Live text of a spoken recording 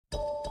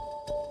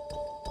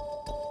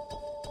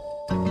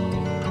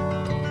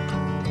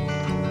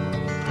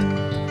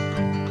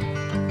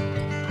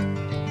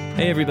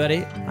Hey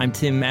everybody, I'm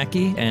Tim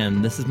Mackey,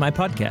 and this is my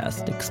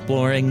podcast,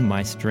 Exploring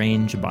My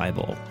Strange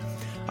Bible.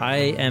 I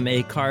am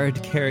a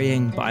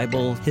card-carrying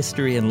Bible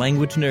history and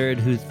language nerd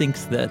who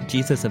thinks that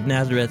Jesus of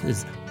Nazareth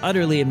is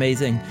utterly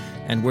amazing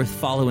and worth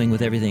following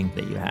with everything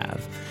that you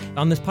have.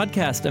 On this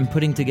podcast, I'm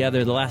putting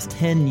together the last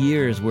 10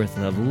 years worth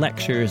of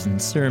lectures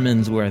and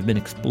sermons where I've been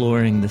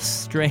exploring the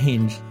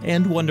strange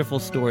and wonderful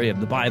story of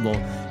the Bible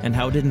and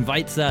how it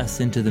invites us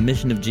into the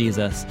mission of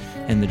Jesus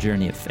and the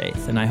journey of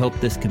faith. And I hope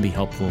this can be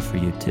helpful for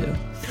you too.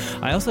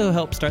 I also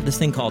help start this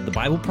thing called The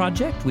Bible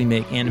Project. We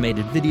make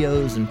animated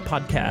videos and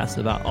podcasts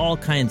about all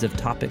kinds of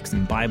topics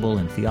in Bible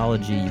and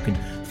theology. You can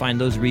find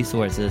those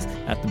resources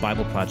at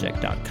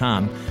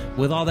thebibleproject.com.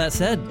 With all that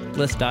said,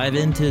 let's dive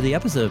into the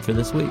episode for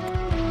this week.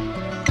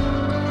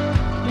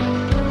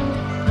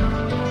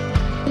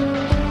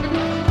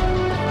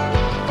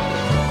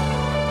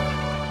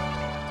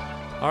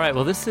 All right,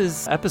 well, this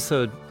is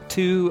episode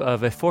 2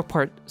 of a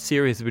 4-part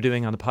series we're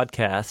doing on the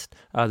podcast.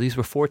 These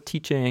were 4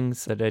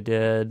 teachings that I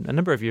did a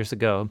number of years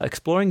ago,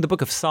 exploring the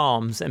book of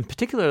Psalms, and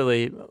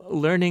particularly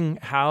learning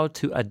how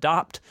to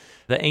adopt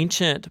the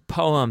ancient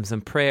poems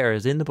and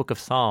prayers in the book of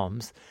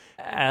Psalms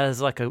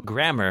as like a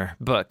grammar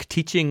book,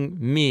 teaching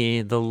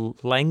me the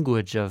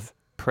language of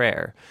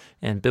prayer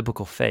and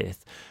biblical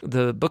faith.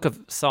 The book of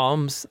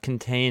Psalms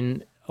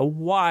contain a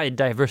wide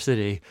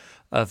diversity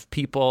of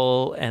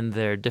people and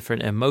their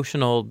different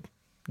emotional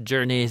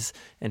journeys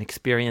and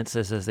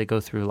experiences as they go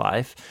through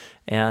life.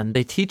 And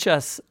they teach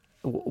us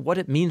what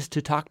it means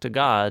to talk to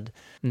God,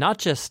 not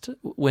just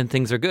when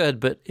things are good,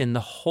 but in the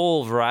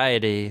whole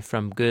variety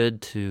from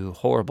good to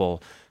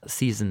horrible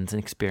seasons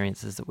and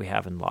experiences that we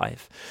have in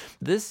life.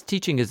 This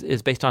teaching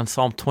is based on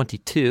Psalm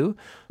 22,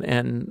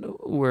 and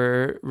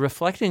we're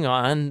reflecting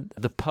on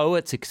the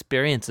poet's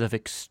experience of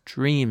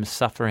extreme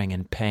suffering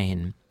and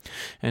pain,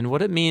 and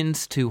what it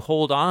means to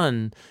hold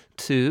on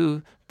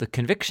to the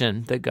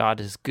conviction that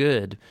God is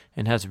good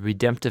and has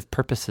redemptive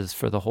purposes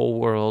for the whole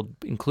world,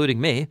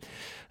 including me,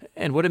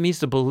 and what it means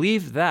to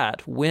believe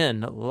that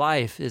when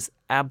life is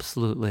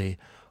absolutely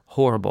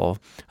horrible,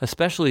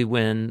 especially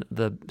when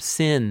the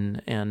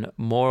sin and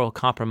moral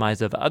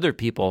compromise of other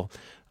people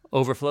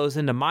overflows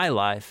into my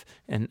life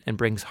and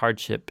brings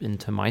hardship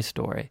into my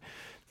story.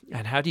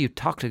 And how do you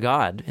talk to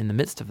God in the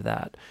midst of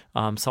that?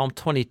 Psalm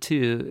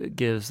 22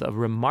 gives a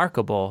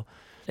remarkable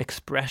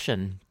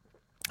expression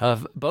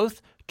of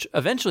both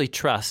eventually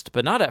trust,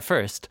 but not at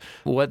first.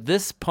 What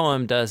this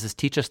poem does is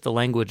teach us the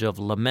language of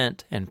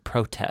lament and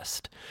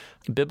protest.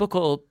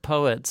 Biblical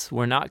poets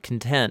were not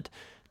content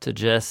to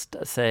just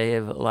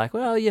say, like,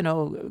 well, you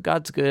know,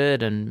 God's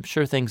good and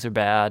sure things are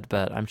bad,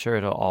 but I'm sure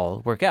it'll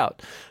all work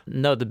out.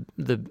 No,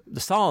 the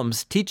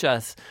Psalms teach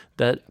us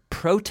that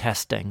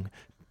protesting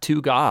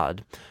to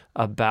God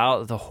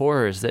about the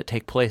horrors that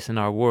take place in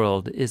our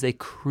world is a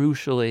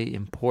crucially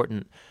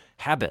important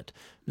habit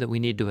that we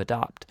need to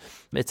adopt.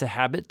 It's a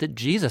habit that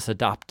Jesus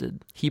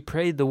adopted. He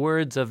prayed the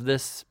words of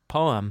this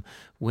poem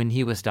when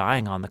he was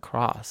dying on the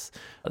cross.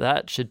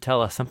 That should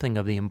tell us something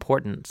of the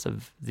importance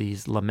of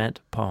these lament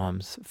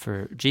poems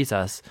for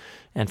Jesus,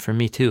 and for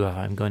me too, if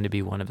I'm going to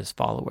be one of his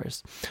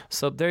followers.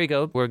 So there you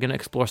go. We're going to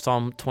explore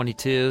Psalm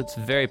 22. It's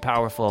very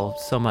powerful.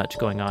 So much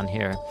going on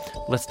here.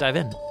 Let's dive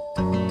in.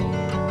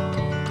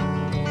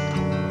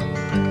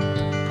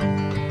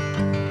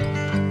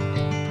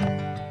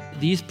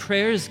 These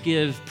prayers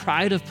give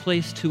pride of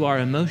place to our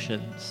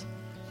emotions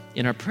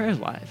in our prayer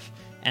life.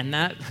 And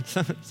that,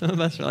 some of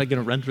us are like going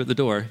to run through the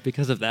door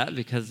because of that,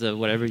 because of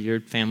whatever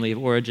your family of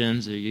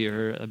origins, or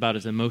you're about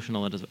as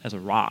emotional as a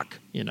rock,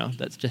 you know,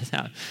 that's just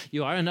how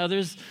you are. And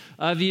others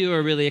of you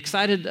are really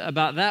excited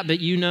about that,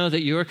 but you know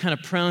that you're kind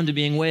of prone to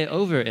being way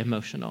over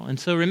emotional. And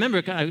so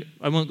remember,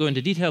 I won't go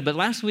into detail, but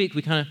last week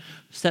we kind of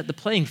set the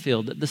playing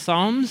field. The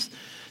Psalms,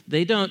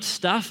 they don't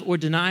stuff or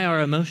deny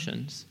our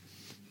emotions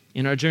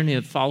in our journey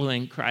of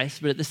following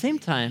Christ, but at the same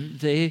time,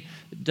 they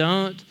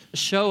don't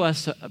show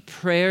us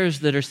prayers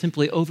that are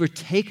simply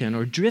overtaken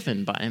or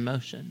driven by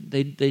emotion.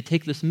 They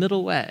take this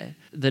middle way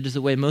that is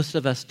a way most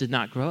of us did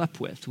not grow up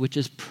with, which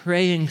is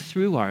praying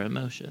through our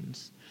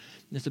emotions.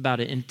 It's about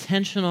an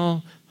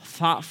intentional,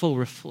 thoughtful,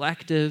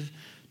 reflective,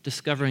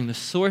 discovering the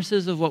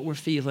sources of what we're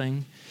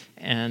feeling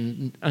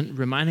and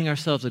reminding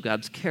ourselves of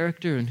God's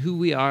character and who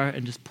we are,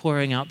 and just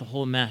pouring out the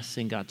whole mess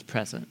in God's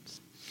presence.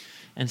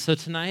 And so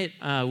tonight,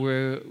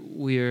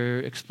 we're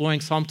exploring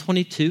Psalm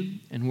 22,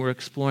 and we're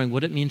exploring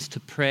what it means to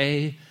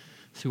pray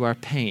through our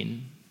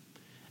pain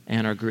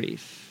and our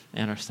grief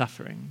and our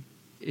suffering.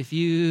 If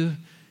you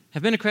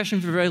have been a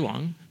Christian for very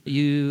long,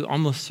 you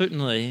almost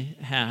certainly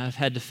have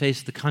had to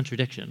face the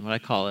contradiction, what I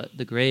call it,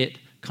 the great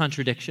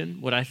contradiction,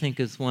 what I think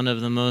is one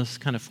of the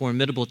most kind of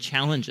formidable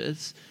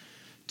challenges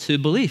to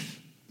belief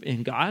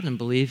in God and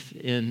belief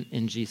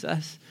in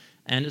Jesus.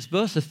 And it's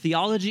both a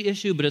theology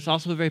issue, but it's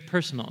also a very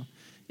personal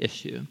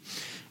issue.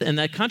 And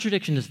that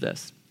contradiction is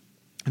this,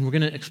 and we're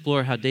going to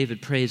explore how David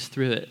prays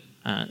through it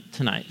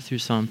tonight, through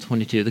Psalm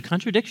 22. The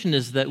contradiction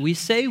is that we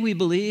say we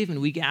believe,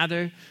 and we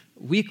gather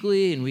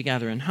weekly, and we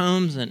gather in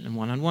homes and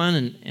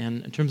one-on-one,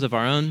 and in terms of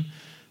our own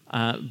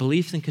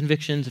beliefs and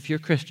convictions, if you're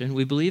a Christian,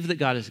 we believe that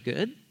God is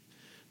good,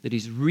 that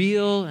he's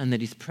real and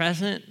that he's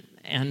present,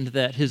 and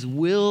that his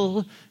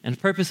will and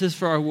purposes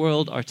for our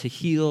world are to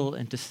heal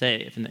and to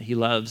save, and that he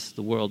loves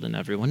the world and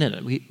everyone in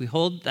it. We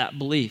hold that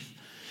belief.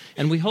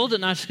 And we hold it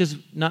not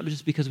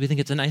just because we think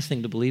it's a nice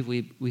thing to believe.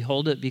 We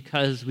hold it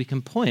because we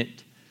can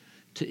point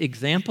to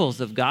examples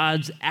of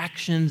God's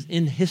actions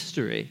in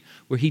history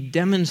where he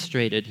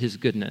demonstrated his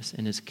goodness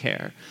and his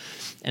care.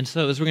 And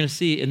so as we're going to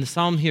see in the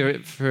psalm here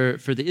for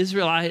the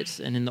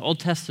Israelites and in the Old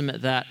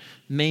Testament, that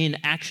main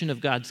action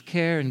of God's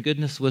care and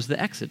goodness was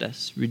the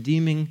Exodus,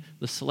 redeeming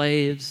the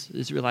slaves,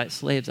 Israelite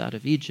slaves out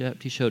of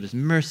Egypt. He showed his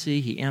mercy,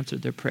 he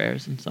answered their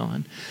prayers, and so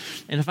on.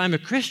 And if I'm a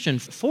Christian,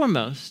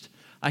 foremost,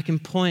 I can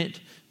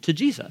point to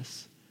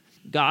Jesus,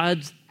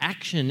 God's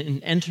action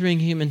in entering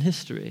human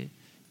history,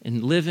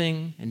 in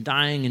living and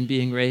dying and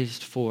being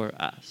raised for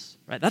us.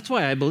 Right? That's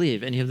why I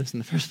believe any of this in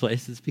the first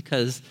place, is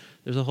because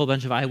there's a whole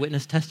bunch of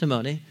eyewitness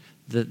testimony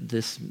that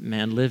this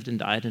man lived and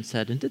died and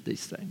said and did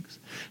these things.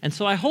 And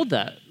so I hold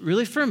that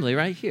really firmly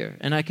right here.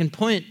 And I can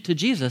point to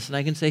Jesus and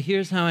I can say,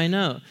 here's how I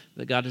know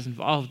that God is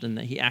involved and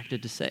that he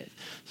acted to save.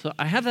 So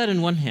I have that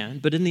in one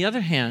hand, but in the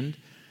other hand,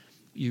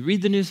 you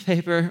read the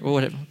newspaper or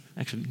whatever.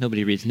 Actually,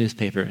 nobody reads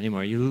newspaper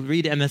anymore. You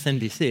read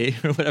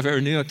MSNBC or whatever,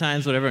 or New York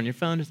Times, whatever, on your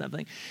phone or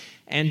something.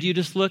 And you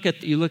just look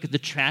at the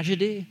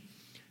tragedy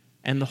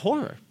and the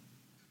horror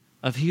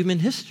of human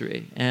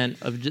history and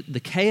of the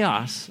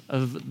chaos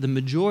of the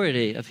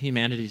majority of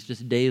humanity's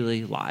just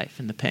daily life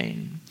and the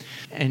pain.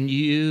 And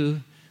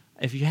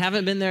if you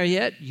haven't been there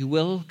yet, you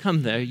will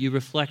come there. You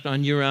reflect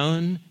on your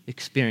own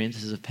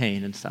experiences of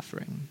pain and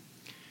suffering.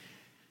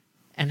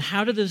 And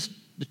how do the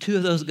two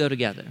of those go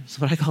together? It's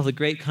what I call the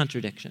great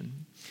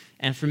contradiction.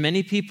 And for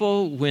many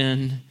people,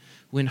 when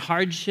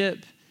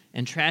hardship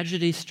and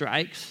tragedy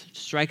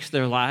strikes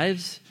their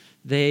lives,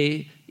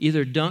 they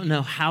either don't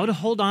know how to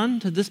hold on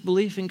to this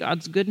belief in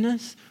God's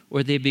goodness,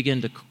 or they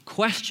begin to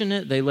question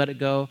it, they let it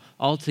go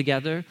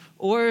altogether,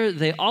 or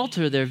they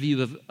alter their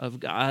view of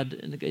God,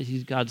 and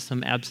he's God's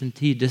some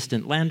absentee,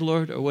 distant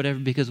landlord or whatever,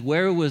 because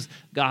where was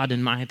God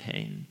in my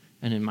pain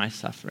and in my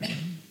suffering?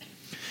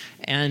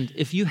 And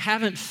if you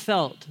haven't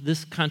felt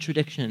this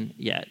contradiction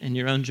yet in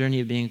your own journey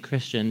of being a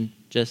Christian,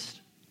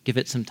 just give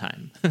it some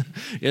time.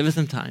 Give it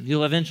some time.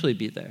 You'll eventually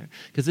be there.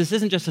 Because this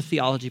isn't just a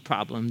theology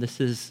problem. This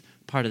is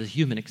part of the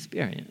human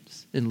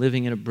experience in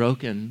living in a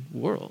broken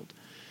world.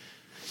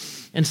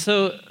 And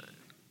so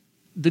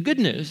the good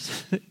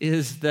news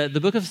is that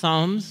the book of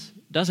Psalms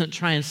doesn't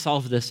try and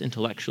solve this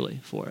intellectually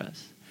for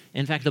us.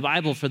 In fact, the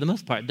Bible, for the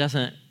most part,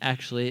 doesn't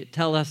actually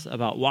tell us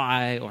about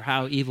why or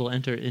how evil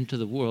entered into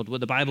the world. What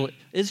the Bible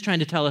is trying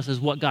to tell us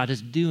is what God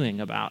is doing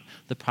about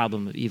the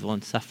problem of evil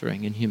and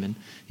suffering in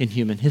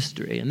human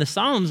history. And the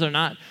Psalms are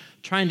not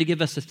trying to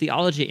give us a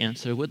theology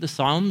answer. What the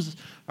Psalms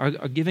are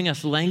giving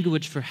us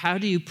language for how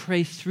do you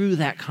pray through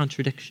that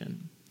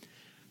contradiction?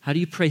 How do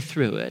you pray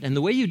through it? And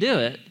the way you do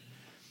it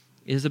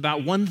is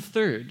about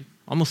 1/3,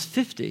 almost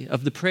 50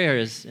 of the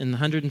prayers in the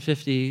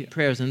 150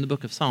 prayers in the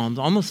book of Psalms,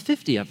 almost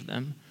 50 of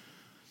them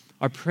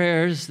are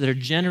prayers that are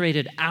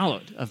generated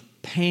out of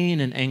pain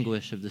and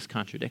anguish of this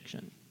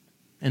contradiction.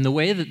 And the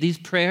way that these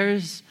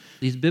prayers,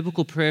 these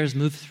biblical prayers,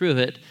 move through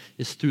it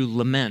is through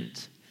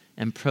lament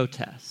and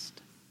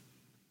protest.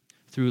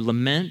 Through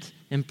lament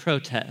and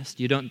protest.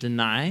 You don't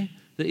deny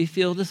that you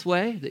feel this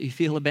way, that you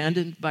feel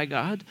abandoned by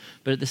God,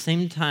 but at the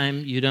same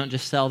time, you don't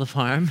just sell the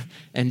farm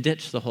and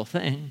ditch the whole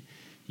thing.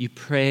 You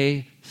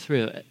pray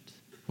through it.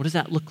 What does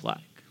that look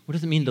like? What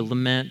does it mean to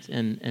lament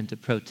and to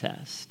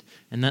protest?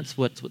 And that's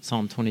what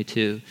Psalm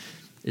 22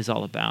 is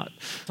all about.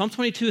 Psalm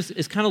 22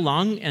 is kind of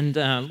long,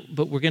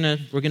 but we're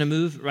gonna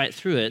move right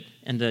through it.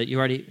 And you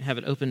already have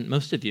it open,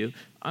 most of you.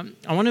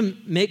 I want to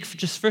make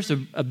just first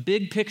a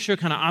big picture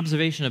kind of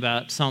observation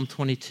about Psalm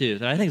 22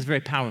 that I think is very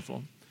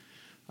powerful.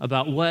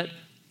 About what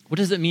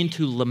does it mean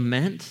to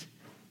lament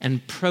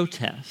and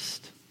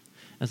protest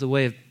as a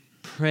way of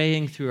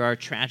praying through our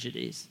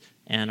tragedies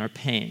and our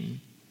pain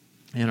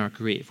and our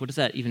grief. What does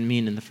that even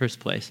mean in the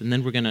first place? And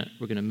then we're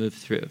gonna move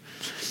through.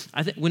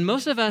 I think when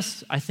most of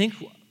us,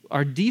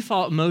 our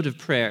default mode of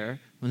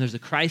prayer, when there's a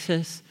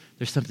crisis,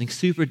 there's something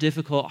super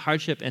difficult,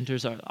 hardship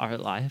enters our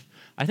life,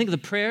 I think the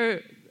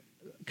prayer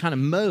kind of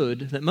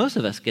mode that most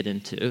of us get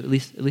into, at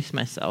least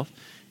myself,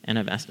 and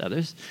I've asked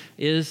others,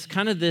 is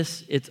kind of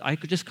this, I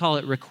could just call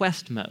it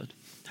request mode,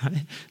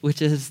 right?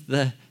 Which is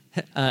the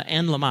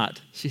Anne Lamott.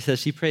 She says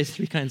she prays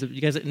three kinds of,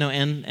 you guys know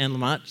Anne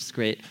Lamott? She's a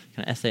great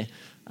kind of essay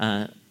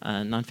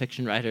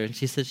nonfiction writer. And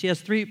she says she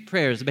has three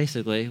prayers,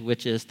 basically,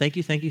 which is thank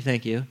you, thank you,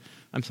 thank you.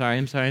 I'm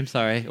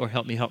sorry, or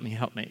help me, help me,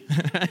 help me.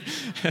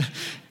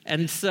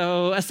 And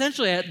so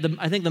essentially,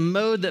 I think the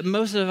mode that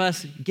most of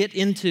us get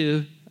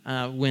into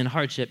when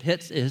hardship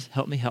hits is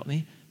help me, help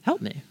me,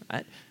 help me,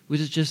 right?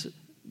 Which is just,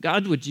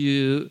 God, would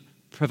you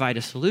provide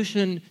a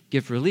solution,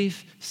 give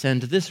relief,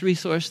 send this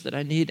resource that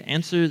I need,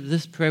 answer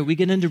this prayer. We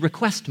get into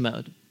request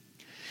mode.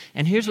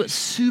 And here's what's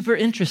super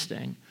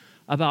interesting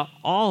about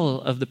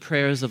all of the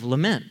prayers of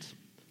lament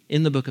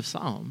in the book of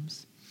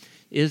Psalms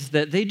is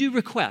that they do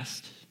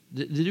request,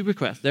 They do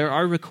request. There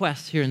are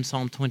requests here in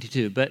Psalm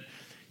 22, but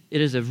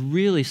it is a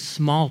really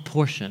small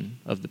portion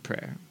of the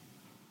prayer.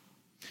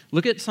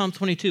 Look at Psalm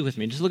 22 with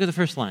me. Just look at the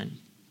first line.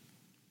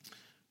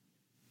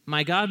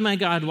 My God,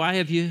 why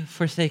have you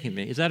forsaken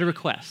me? Is that a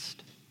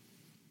request?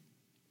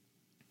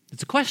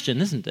 It's a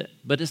question, isn't it?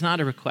 But it's not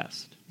a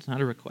request. It's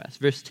not a request.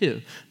 Verse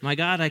 2, my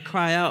God, I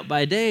cry out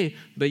by day,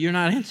 but you're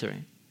not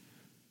answering.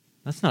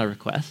 That's not a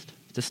request.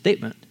 It's a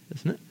statement,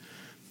 isn't it?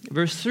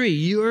 Verse 3,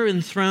 you are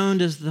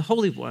enthroned as the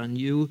Holy One.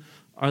 You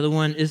are the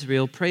one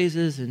Israel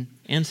praises, and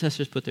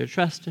ancestors put their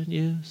trust in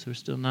you, so we're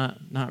still not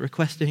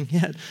requesting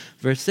yet.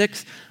 Verse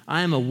 6,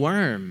 I am a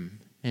worm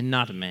and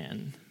not a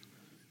man.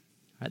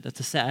 Right, that's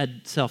a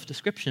sad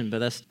self-description, but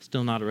that's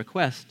still not a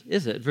request,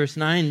 is it? Verse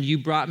 9, you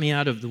brought me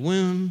out of the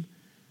womb.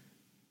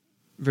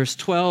 Verse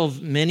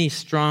 12, many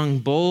strong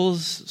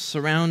bulls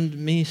surround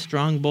me,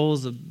 strong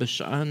bulls of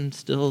Bashan,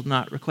 still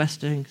not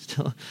requesting.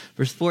 Still.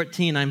 Verse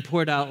 14, I'm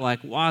poured out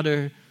like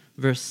water.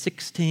 Verse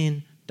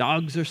 16,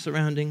 dogs are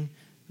surrounding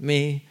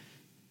me.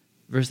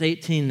 Verse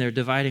 18, they're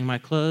dividing my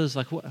clothes.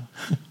 Like what?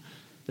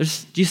 Do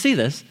you see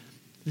this?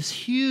 This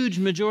huge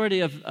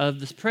majority of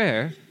this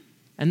prayer,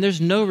 and there's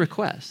no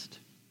request.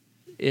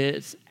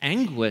 It's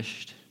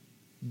anguished,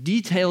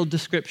 detailed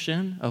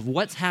description of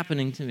what's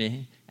happening to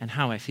me and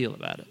how I feel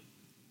about it.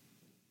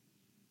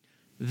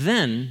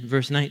 Then,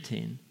 verse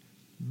 19,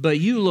 but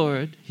you,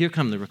 Lord, here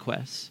come the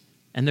requests.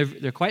 And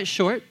they're quite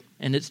short,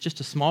 and it's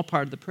just a small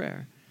part of the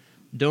prayer.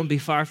 Don't be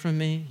far from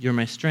me. You're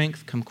my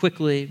strength. Come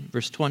quickly.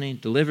 Verse 20,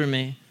 deliver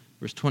me.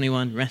 Verse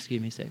 21, rescue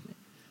me, save me.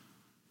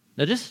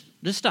 Now just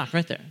stop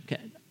right there.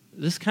 Okay.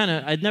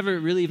 I'd never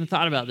really even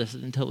thought about this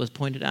until it was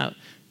pointed out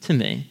to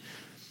me.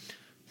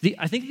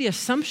 I think the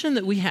assumption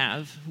that we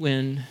have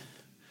when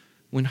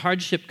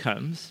hardship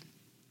comes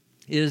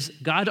is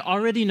God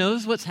already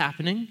knows what's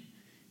happening.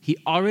 He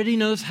already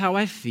knows how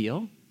I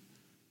feel.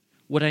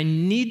 What I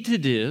need to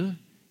do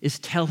is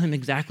tell him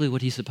exactly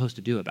what he's supposed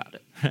to do about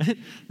it. Right?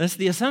 That's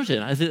the assumption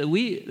that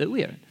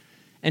we are.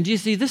 And do you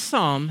see, this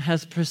psalm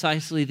has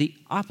precisely the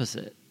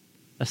opposite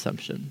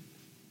assumption.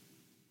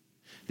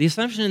 The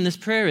assumption in this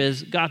prayer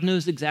is God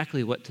knows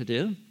exactly what to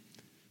do.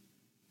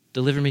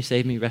 Deliver me,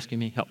 save me, rescue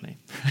me, help me.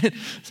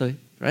 So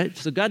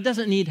God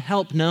doesn't need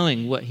help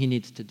knowing what he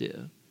needs to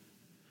do.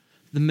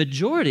 The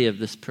majority of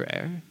this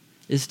prayer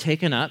is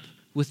taken up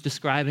with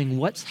describing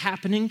what's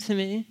happening to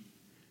me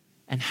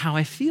and how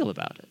I feel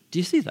about it. Do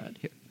you see that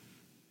here?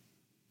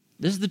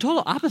 This is the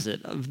total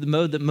opposite of the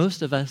mode that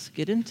most of us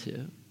get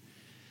into.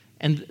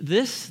 And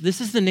this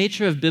is the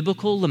nature of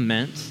biblical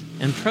lament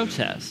and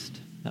protest.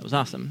 That was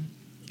awesome.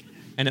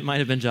 And it might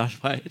have been Josh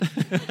White.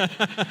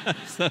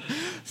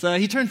 so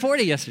he turned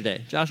 40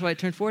 yesterday. Josh White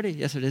turned 40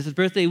 yesterday. It's his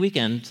birthday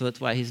weekend, so that's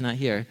why he's not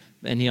here.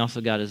 And he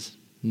also got his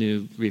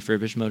new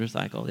refurbished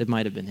motorcycle. It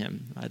might have been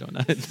him. I don't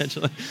know,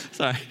 intentionally.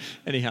 Sorry.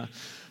 Anyhow.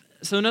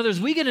 So in other words,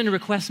 we get into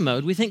request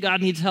mode. We think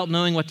God needs help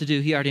knowing what to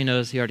do. He already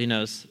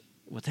knows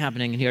what's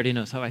happening, and he already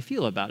knows how I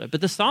feel about it.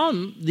 But the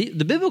psalm,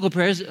 the biblical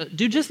prayers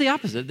do just the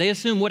opposite. They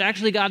assume what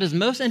actually God is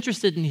most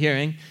interested in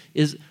hearing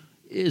is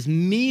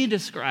me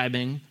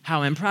describing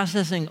how I'm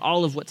processing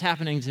all of what's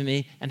happening to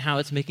me and how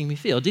it's making me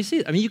feel. Do you see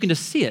it? I mean, you can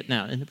just see it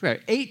now in the prayer.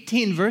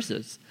 18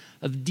 verses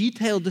of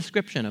detailed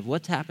description of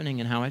what's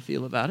happening and how I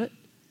feel about it.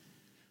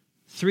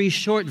 3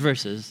 short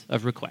verses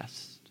of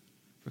request.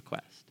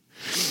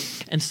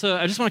 And so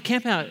I just want to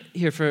camp out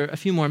here for a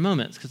few more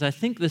moments because I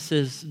think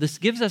this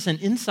gives us an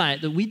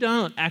insight that we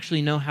don't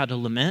actually know how to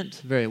lament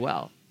very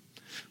well.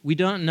 We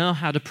don't know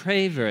how to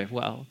pray very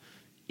well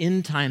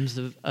in times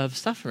of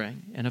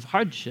suffering and of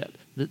hardship.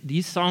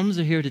 These psalms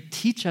are here to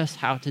teach us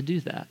how to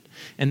do that.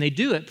 And they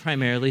do it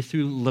primarily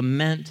through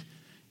lament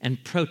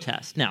and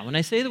protest. Now, when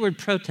I say the word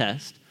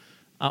protest,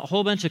 a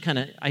whole bunch of kind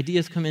of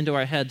ideas come into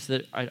our heads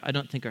that I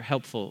don't think are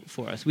helpful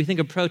for us. We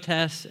think of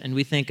protests, and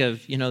we think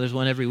of, there's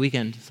one every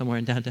weekend somewhere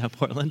in downtown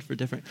Portland for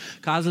different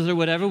causes or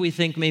whatever. We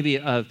think maybe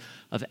of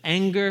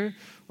anger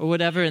or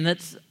whatever, and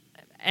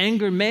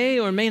anger may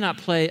or may not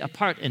play a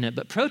part in it,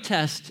 but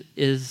protest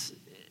is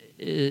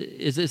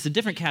a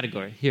different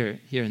category here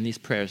in these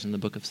prayers in the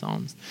book of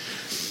Psalms.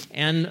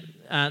 And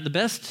the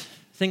best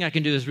thing I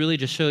can do is really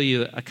just show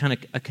you a kind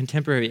of a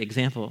contemporary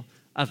example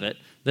of it.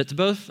 That's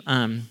both,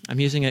 I'm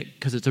using it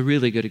because it's a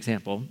really good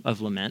example of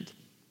lament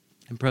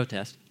and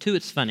protest. 2,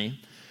 it's funny,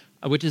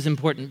 which is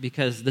important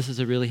because this is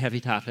a really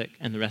heavy topic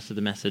and the rest of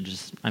the message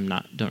is,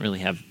 don't really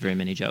have very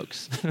many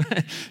jokes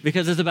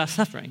because it's about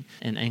suffering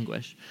and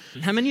anguish.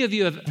 How many of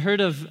you have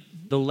heard of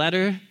the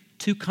letter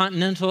to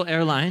Continental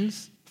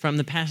Airlines from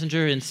the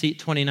passenger in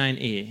seat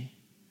 29E?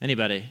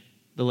 Anybody?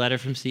 The letter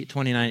from seat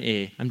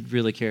 29E. I'm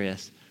really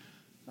curious.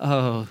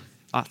 Oh,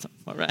 awesome.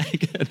 All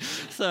right, good.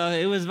 So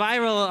it was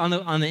viral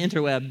on the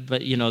interweb,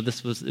 but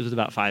it was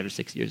about 5 or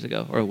 6 years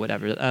ago or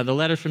whatever. The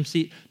letter from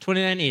seat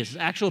 29E is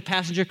an actual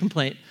passenger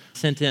complaint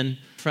sent in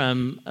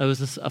from, it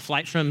was a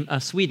flight from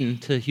Sweden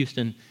to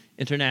Houston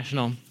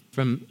International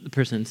from the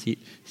person in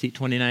seat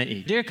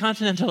 29E. Dear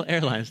Continental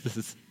Airlines,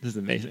 this is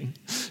amazing.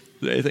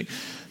 Amazing.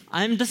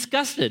 I'm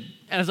disgusted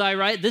as I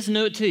write this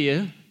note to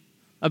you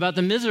about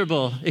the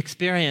miserable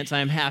experience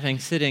I'm having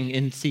sitting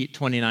in seat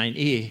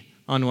 29E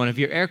on one of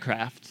your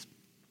aircrafts.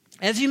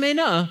 As you may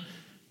know,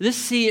 this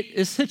seat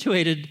is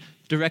situated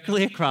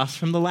directly across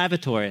from the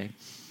lavatory,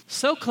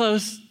 so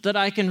close that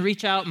I can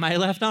reach out my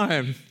left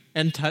arm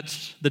and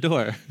touch the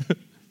door.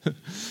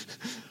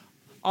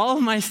 All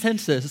of my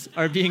senses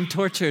are being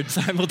tortured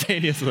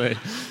simultaneously.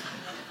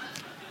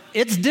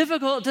 It's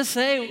difficult to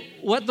say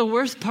what the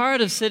worst part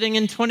of sitting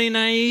in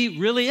 29E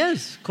really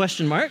is, ?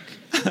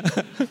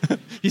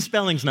 Your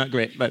spelling's not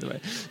great, by the way.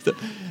 So,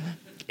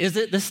 is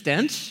it the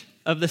stench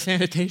of the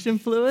sanitation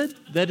fluid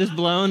that is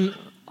blown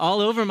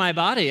all over my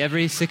body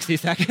every 60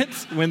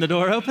 seconds when the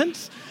door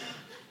opens?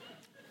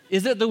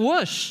 Is it the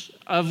whoosh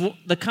of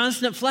the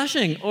constant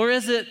flushing, or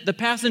is it the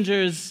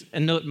passengers,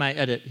 and note my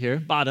edit here,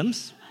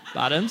 bottoms.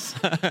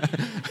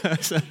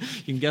 So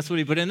you can guess what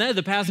he put in there.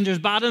 The passengers'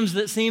 bottoms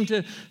that seem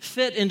to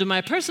fit into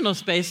my personal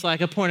space like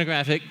a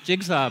pornographic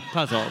jigsaw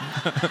puzzle.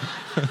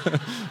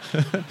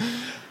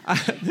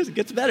 This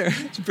gets better.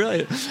 It's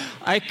brilliant.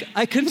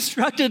 I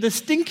constructed a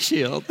stink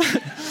shield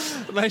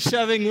by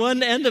shoving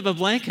one end of a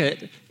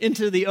blanket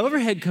into the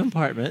overhead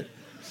compartment,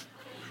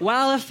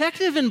 while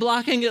effective in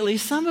blocking at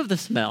least some of the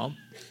smell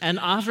and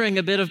offering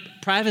a bit of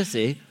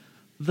privacy.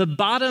 The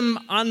bottom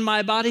on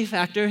my body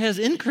factor has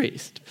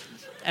increased,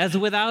 as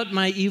without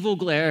my evil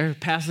glare,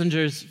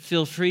 passengers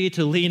feel free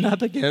to lean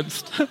up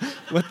against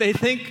what they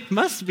think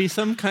must be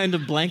some kind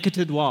of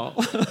blanketed wall.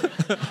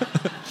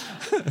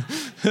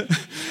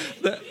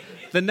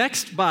 The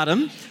next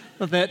bottom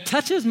that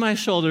touches my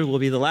shoulder will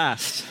be the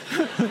last.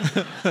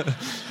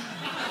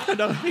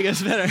 No, it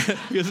gets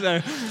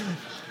better.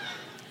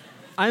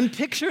 I'm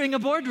picturing a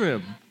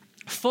boardroom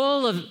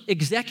full of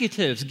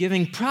executives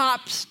giving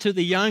props to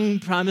the young,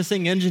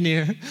 promising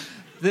engineer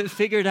that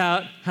figured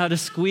out how to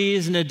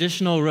squeeze an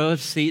additional row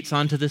of seats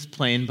onto this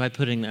plane by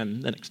putting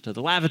them next to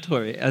the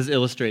lavatory, as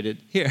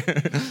illustrated here.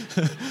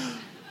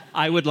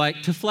 I would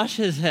like to flush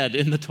his head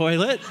in the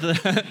toilet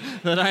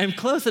that I am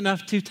close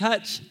enough to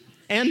touch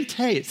and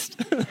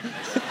taste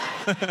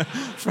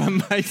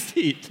from my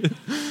seat.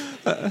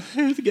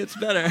 It gets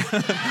better.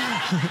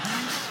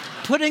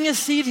 Putting a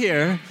seat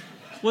here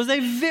was a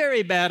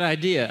very bad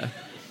idea.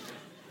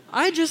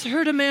 I just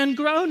heard a man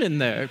groan in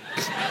there.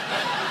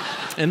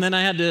 And then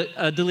I had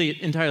to delete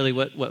entirely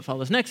what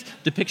follows next.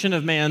 Depiction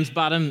of man's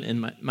bottom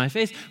in my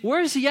face.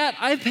 Worse yet,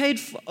 I paid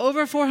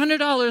over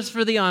 $400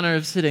 for the honor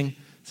of sitting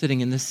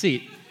in this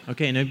seat.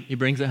 Okay, now he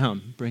brings it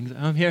home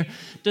here.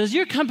 Does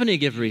your company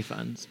give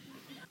refunds?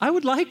 I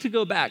would like to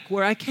go back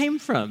where I came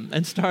from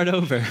and start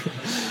over.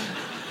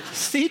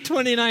 Seat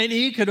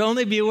 29E could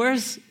only be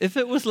worse if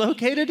it was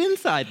located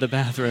inside the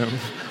bathroom.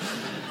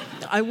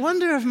 I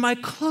wonder if my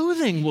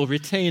clothing will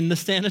retain the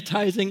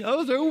sanitizing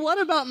odor. What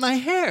about my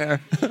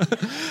hair?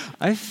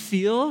 I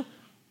feel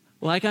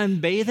like I'm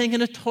bathing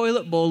in a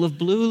toilet bowl of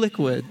blue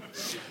liquid,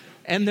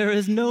 and there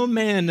is no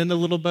man in the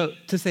little boat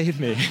to save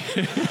me.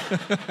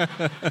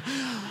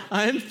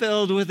 I'm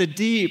filled with a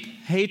deep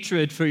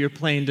hatred for your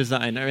plane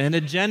designer and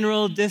a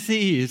general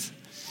dis-ease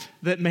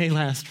that may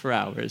last for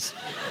hours.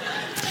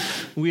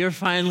 We are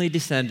finally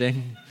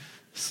descending.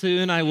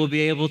 Soon I will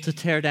be able to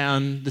tear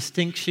down the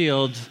stink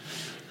shield,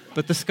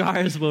 but the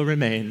scars will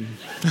remain.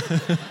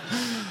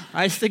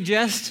 I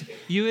suggest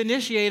you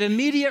initiate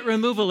immediate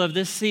removal of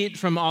this seat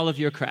from all of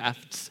your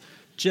crafts.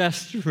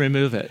 Just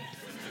remove it.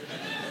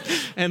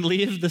 And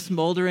leave the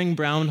smoldering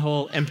brown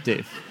hole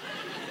empty.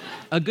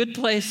 A good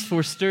place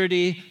for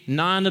sturdy,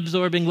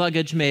 non-absorbing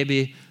luggage,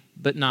 maybe,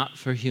 but not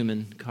for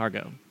human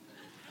cargo.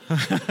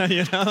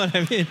 You know what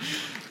I mean?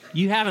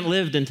 You haven't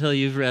lived until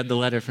you've read the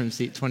letter from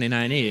seat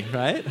 29E,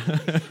 right?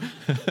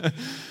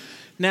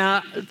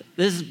 Now,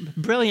 this is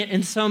brilliant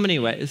in so many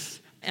ways.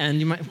 And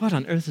you might, what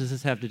on earth does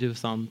this have to do with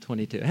Psalm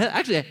 22? It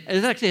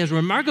actually is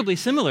remarkably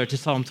similar to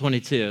Psalm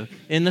 22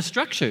 in the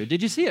structure.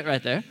 Did you see it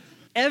right there?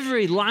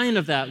 Every line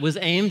of that was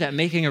aimed at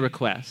making a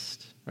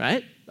request,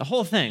 right? The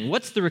whole thing.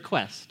 What's the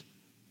request?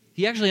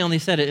 He actually only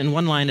said it in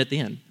one line at the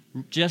end.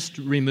 Just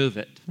remove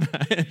it.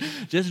 Right?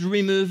 Just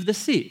remove the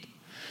seat.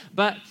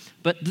 But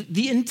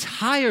the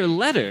entire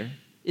letter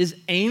is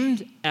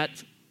aimed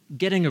at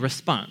getting a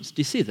response.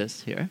 Do you see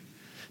this here?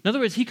 In other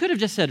words, he could have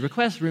just said,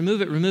 request,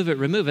 remove it, remove it,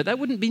 remove it. That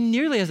wouldn't be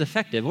nearly as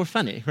effective or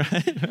funny,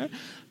 right?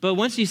 But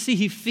once you see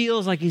he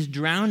feels like he's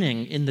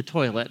drowning in the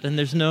toilet and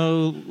there's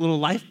no little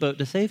lifeboat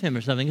to save him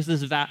or something, it's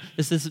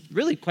this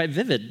really quite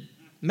vivid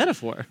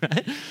metaphor,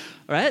 right?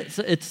 Right?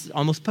 So it's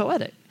almost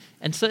poetic.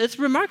 And so it's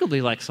remarkably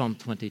like Psalm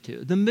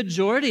 22. The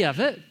majority of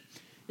it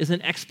is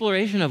an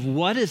exploration of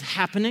what is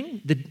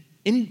happening,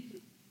 in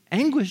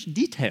anguished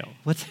detail,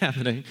 what's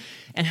happening,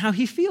 and how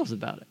he feels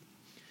about it.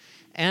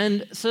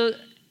 And so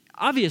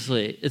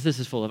obviously, this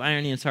is full of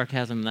irony and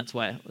sarcasm, and that's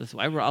why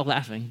we're all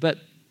laughing. But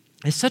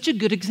it's such a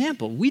good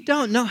example. We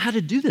don't know how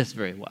to do this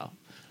very well,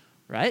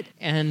 right?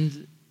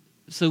 And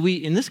so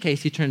in this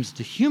case, he turns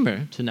to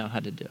humor to know how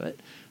to do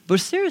it. But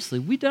seriously,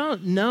 we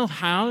don't know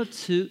how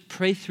to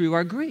pray through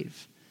our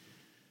grief.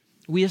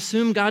 We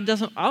assume God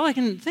doesn't, all I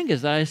can think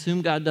is that I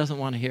assume God doesn't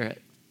want to hear it,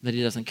 that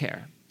he doesn't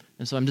care.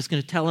 And so I'm just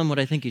going to tell him what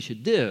I think he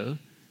should do,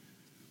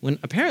 when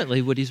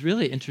apparently what he's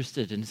really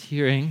interested in is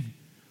hearing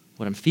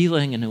what I'm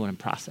feeling and what I'm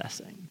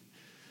processing.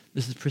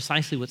 This is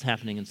precisely what's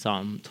happening in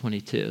Psalm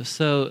 22.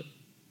 So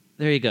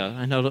there you go.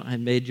 I know I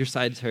made your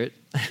sides hurt.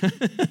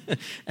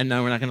 And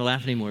now we're not going to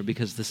laugh anymore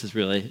because this is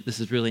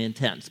really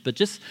intense. But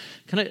just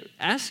kind of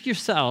ask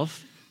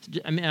yourself,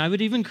 I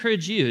would even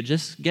encourage you,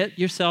 just get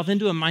yourself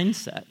into a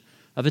mindset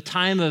of a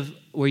time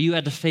where you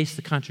had to face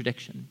the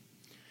contradiction.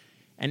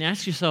 And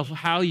ask yourself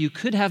how you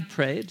could have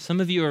prayed.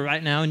 Some of you are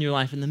right now in your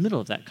life in the middle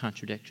of that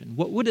contradiction.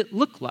 What would it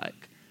look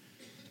like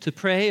to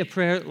pray a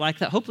prayer like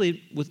that?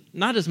 Hopefully with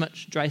not as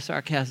much dry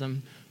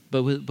sarcasm,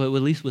 but at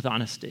least with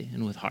honesty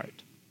and with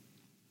heart.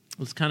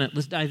 Let's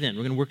dive in.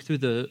 We're going to work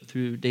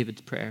through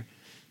David's prayer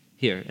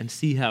here and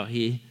see how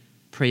he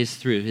prays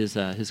through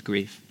his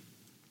grief.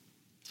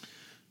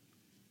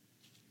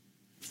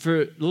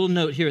 For a little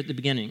note here at the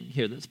beginning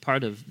here that's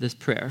part of this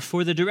prayer.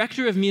 For the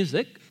director of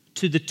music,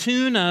 to the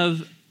tune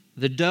of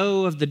the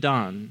doe of the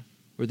dawn,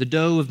 or the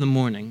doe of the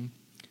morning,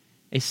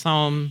 a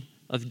psalm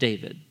of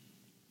David.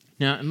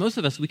 Now, most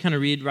of us, we kind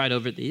of read right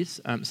over these.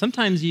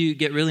 Sometimes you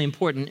get really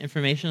important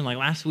information. Like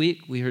last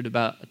week, we heard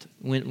about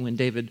when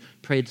David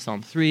prayed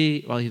Psalm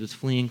 3 while he was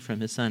fleeing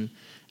from his son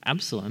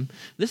Absalom.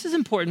 This is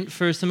important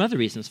for some other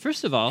reasons.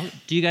 First of all,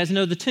 do you guys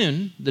know the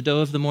tune, the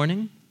doe of the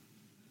morning?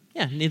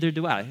 Yeah, neither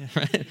do I,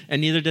 right?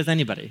 And neither does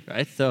anybody,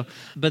 right?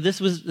 But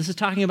this is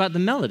talking about the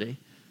melody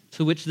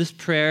to which this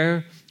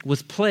prayer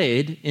was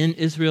played in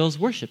Israel's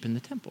worship in the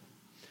temple.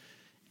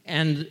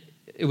 And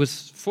it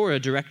was for a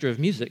director of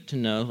music to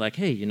know, like,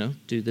 hey,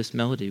 do this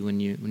melody when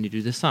you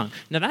do this song.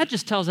 Now that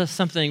just tells us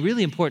something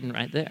really important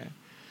right there.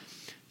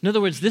 In other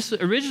words, this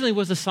originally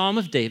was a psalm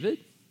of David,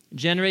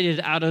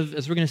 generated out of,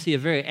 as we're going to see, a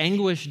very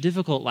anguished,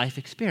 difficult life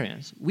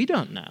experience. We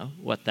don't know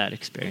what that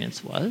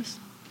experience was.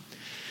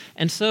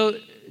 And so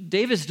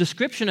David's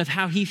description of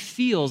how he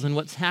feels and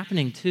what's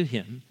happening to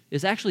him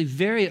is actually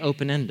very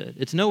open-ended.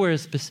 It's nowhere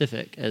as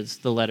specific as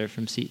the letter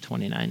from Seat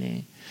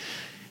 29a.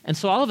 And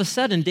so all of a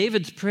sudden,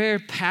 David's prayer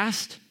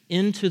passed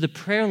into the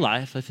prayer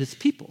life of his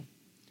people.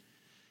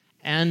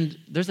 And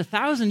there's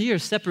 1,000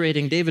 years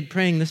separating David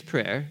praying this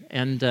prayer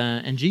and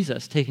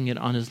Jesus taking it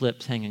on his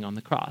lips hanging on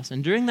the cross.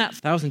 And during that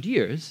 1,000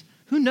 years,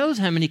 who knows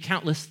how many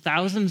countless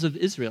thousands of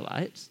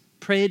Israelites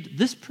prayed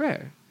this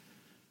prayer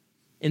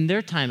in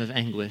their time of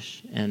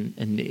anguish and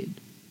need.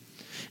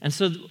 And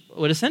so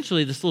what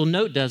essentially this little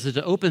note does is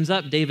it opens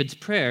up David's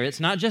prayer. It's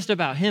not just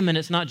about him and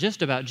it's not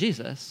just about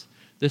Jesus.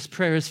 This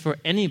prayer is for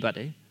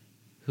anybody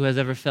who has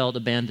ever felt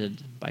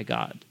abandoned by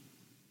God.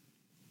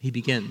 He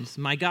begins,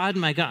 my God,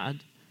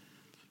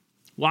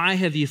 why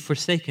have you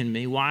forsaken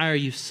me? Why are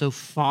you so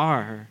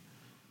far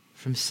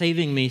from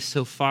saving me,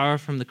 so far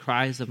from the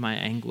cries of my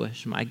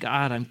anguish? My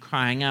God, I'm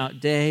crying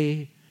out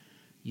day.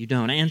 You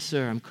don't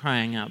answer. I'm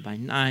crying out by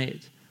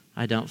night.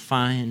 I don't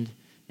find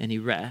any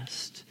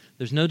rest.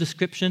 There's no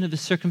description of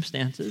his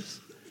circumstances.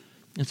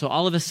 And so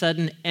all of a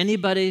sudden,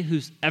 anybody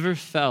who's ever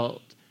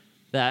felt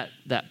that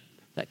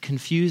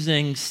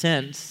confusing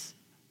sense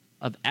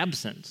of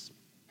absence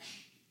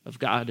of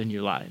God in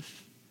your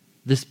life,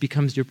 this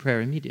becomes your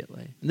prayer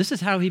immediately. And this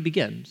is how he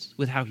begins,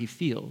 with how he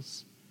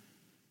feels.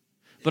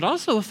 But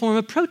also a form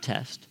of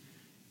protest.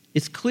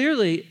 It's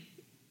clearly,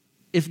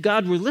 if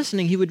God were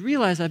listening, he would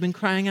realize I've been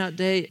crying out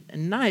day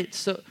and night,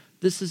 so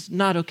this is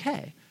not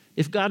okay.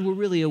 If God were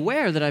really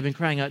aware that I've been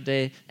crying out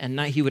day and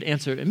night, he would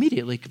answer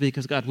immediately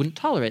because God wouldn't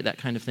tolerate that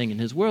kind of thing in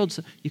his world.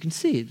 So you can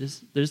see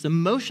there's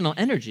emotional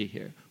energy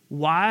here.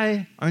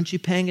 Why aren't you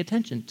paying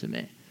attention to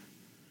me?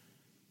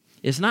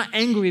 It's not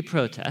angry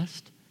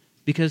protest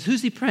because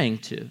who's he praying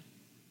to?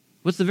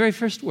 What's the very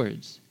first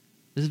words?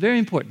 This is very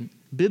important.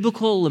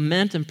 Biblical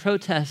lament and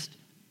protest,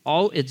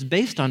 it's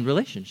based on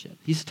relationship.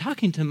 He's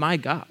talking to my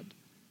God.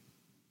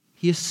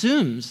 He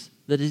assumes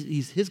that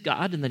he's his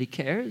God and that he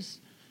cares.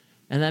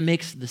 And that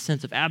makes the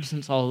sense of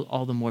absence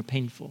all the more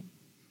painful.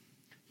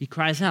 He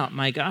cries out,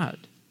 my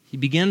God. He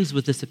begins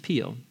with this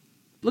appeal.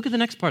 Look at the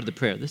next part of the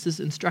prayer. This is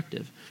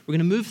instructive. We're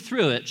going to move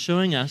through it,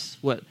 showing us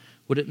what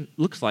it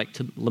looks like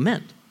to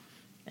lament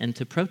and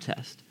to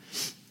protest.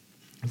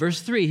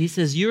 Verse 3, he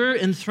says, you're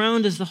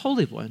enthroned as the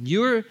Holy One.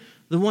 You're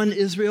the one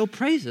Israel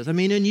praises. I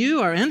mean, in you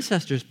our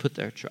ancestors put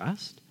their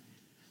trust.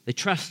 They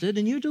trusted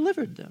and you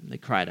delivered them. They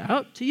cried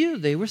out to you.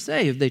 They were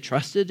saved. They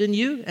trusted in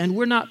you and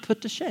were not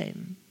put to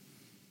shame.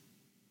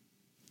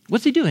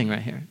 What's he doing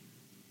right here?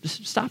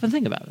 Just stop and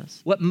think about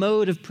this. What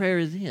mode of prayer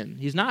is he in?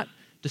 He's not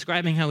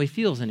describing how he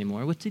feels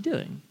anymore. What's he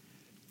doing?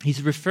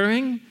 He's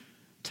referring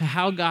to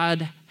how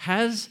God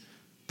has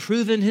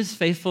proven his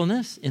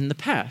faithfulness in the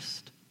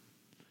past.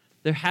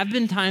 There have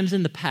been times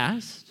in the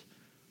past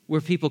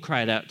where people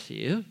cried out to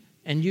you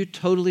and you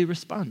totally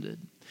responded.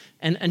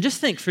 And just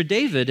think, for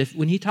David,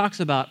 when he talks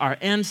about our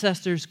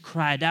ancestors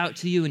cried out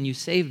to you and you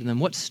saved them,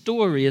 what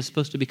story is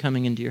supposed to be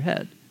coming into your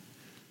head?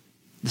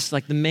 This is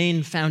like the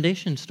main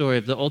foundation story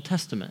of the Old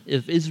Testament,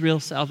 of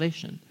Israel's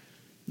salvation.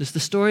 This is the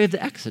story of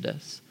the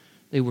Exodus.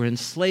 They were in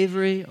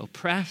slavery,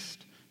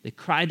 oppressed. They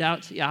cried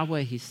out to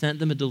Yahweh. He sent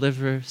them a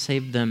deliverer,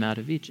 saved them out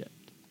of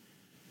Egypt.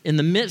 in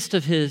the midst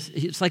of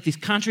it's like these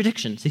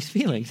contradictions, these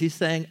feelings. He's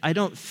saying, I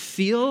don't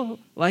feel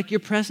like you're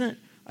present.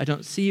 I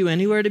don't see you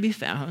anywhere to be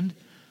found,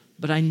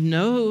 but I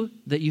know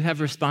that you have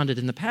responded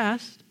in the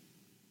past.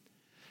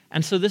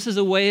 And so this is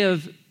a way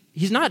of,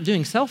 he's not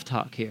doing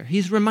self-talk here.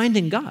 He's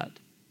reminding God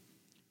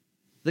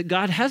that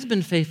God has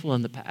been faithful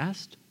in the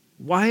past.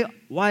 Why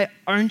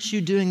aren't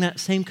you doing that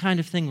same kind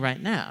of thing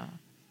right now?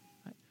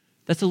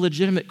 That's a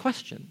legitimate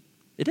question.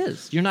 It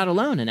is. You're not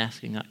alone in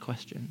asking that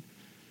question.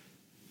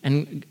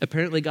 And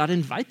apparently God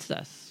invites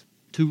us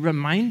to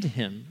remind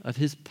him of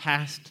his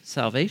past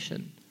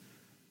salvation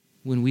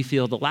when we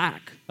feel the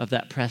lack of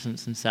that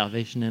presence and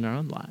salvation in our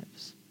own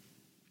lives.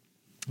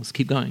 Let's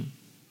keep going.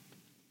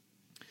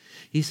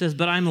 He says,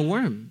 but I'm a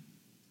worm.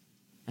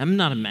 I'm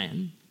not a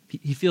man.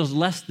 He feels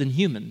less than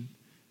human,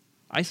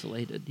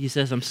 isolated. He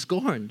says, I'm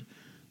scorned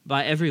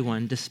by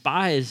everyone,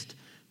 despised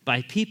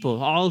by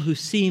people. All who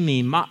see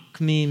me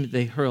mock me.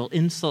 They hurl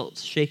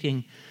insults,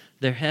 shaking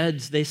their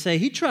heads. They say,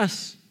 he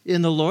trusts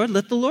in the Lord.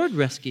 Let the Lord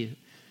rescue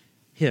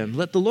him.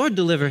 Let the Lord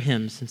deliver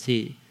him, since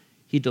he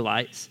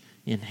delights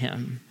in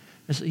him.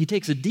 And so he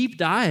takes a deep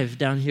dive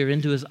down here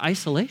into his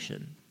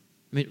isolation.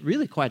 I mean,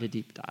 really quite a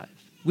deep dive.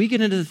 We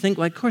get into the think,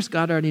 like, of course,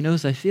 God already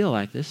knows I feel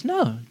like this.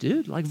 No,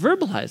 dude, like,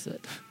 verbalize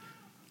it.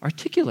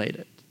 Articulate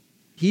it.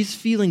 He's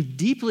feeling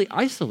deeply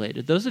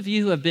isolated. Those of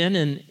you who have been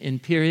in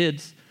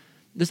periods,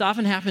 this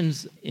often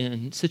happens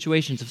in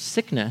situations of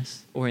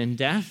sickness or in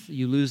death.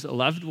 You lose a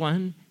loved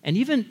one, and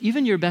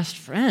even your best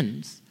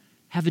friends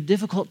have a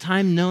difficult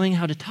time knowing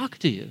how to talk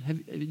to you.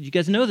 You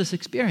guys know this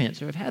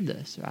experience or have had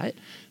this, right?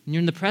 When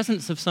you're in the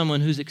presence of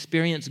someone who's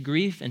experienced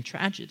grief and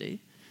tragedy,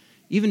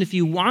 even if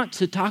you want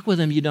to talk with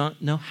them, you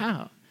don't know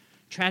how.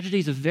 Tragedy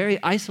is a very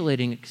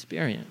isolating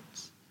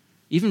experience,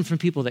 even from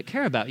people that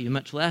care about you,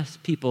 much less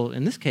people,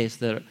 in this case,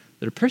 that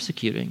are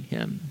persecuting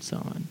him and so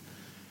on.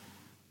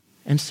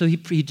 And so he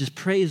just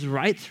prays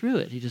right through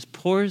it. He just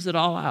pours it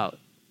all out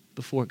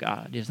before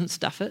God. He doesn't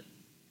stuff it.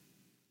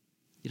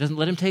 He doesn't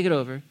let him take it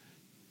over.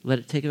 Let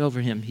it take it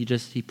over him.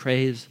 He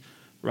prays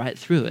right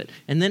through it.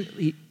 And then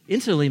he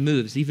instantly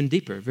moves even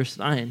deeper. Verse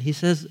 9, he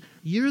says,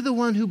 you're the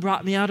one who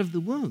brought me out of the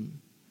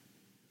womb.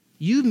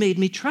 You made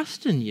me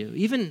trust in you.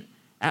 Even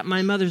at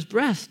my mother's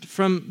breast,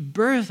 from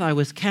birth I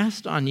was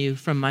cast on you.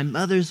 From my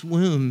mother's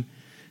womb,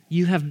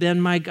 you have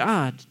been my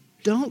God.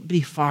 Don't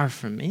be far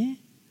from me.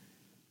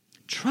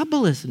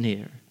 Trouble is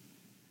near.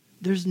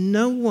 There's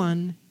no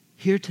one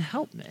here to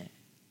help me.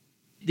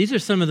 These are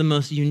some of the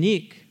most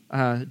unique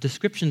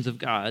descriptions of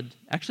God,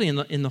 actually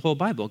in the whole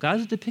Bible.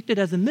 God is depicted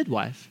as a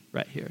midwife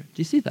right here.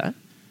 Do you see that?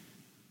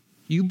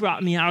 You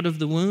brought me out of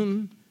the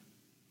womb,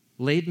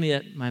 laid me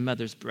at my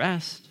mother's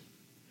breast.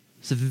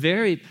 So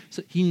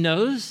he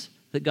knows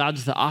that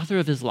God's the author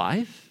of his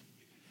life.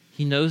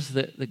 He knows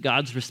that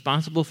God's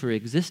responsible for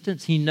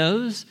existence. He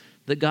knows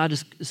that God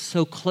is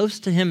so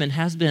close to him and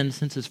has been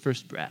since his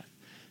first breath.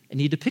 And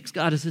he depicts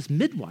God as this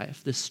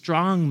midwife, this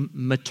strong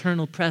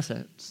maternal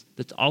presence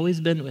that's always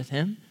been with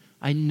him.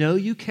 I know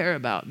you care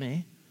about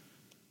me.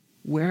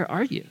 Where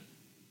are you?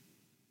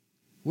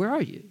 Where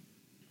are you?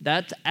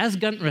 That's as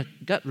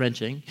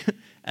gut-wrenching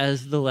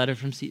as the letter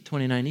from Seat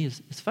 29E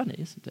is. It's funny,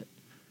 isn't it?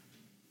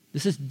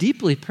 This is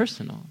deeply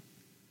personal.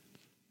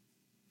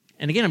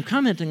 And again, I'm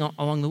commenting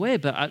along the way,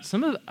 but I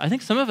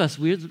think some of us,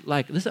 we're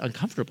like, this is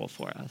uncomfortable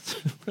for us.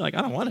 We're like,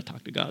 I don't want to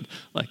talk to God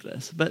like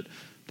this. But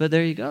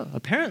there you go.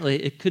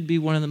 Apparently, it could be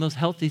one of the most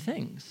healthy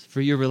things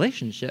for your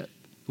relationship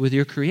with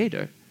your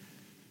Creator,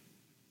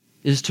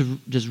 is to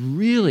just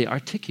really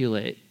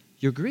articulate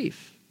your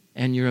grief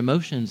and your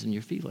emotions and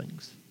your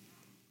feelings.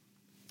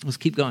 Let's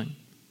keep going.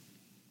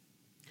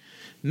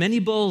 Many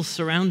bulls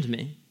surround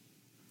me.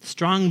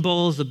 Strong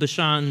bulls of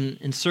Bashan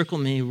encircle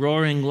me.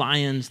 Roaring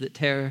lions that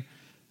tear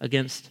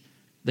against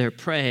their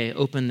prey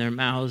open their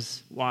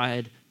mouths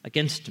wide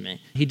against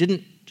me. He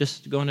didn't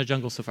just go on a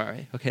jungle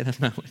safari. Okay, that's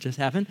not what just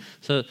happened.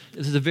 So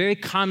this is a very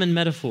common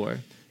metaphor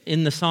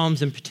in the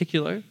Psalms in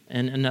particular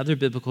and in other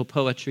biblical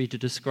poetry to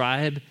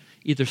describe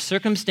either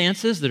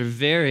circumstances that are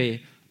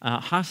very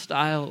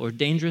hostile or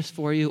dangerous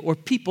for you, or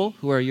people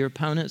who are your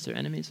opponents or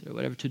enemies or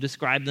whatever, to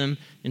describe them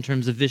in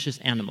terms of vicious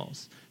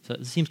animals. So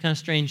it seems kind of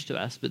strange to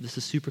us, but this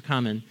is super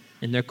common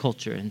in their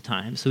culture and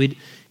time. So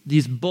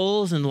these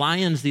bulls and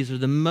lions, these are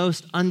the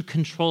most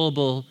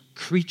uncontrollable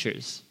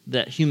creatures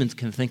that humans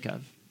can think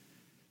of.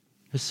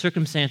 His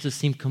circumstances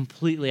seem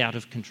completely out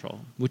of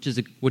control, which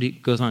is what he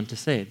goes on to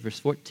say, verse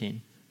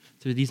 14.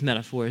 Through these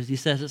metaphors, he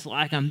says, it's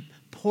like I'm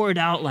poured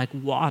out like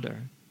water.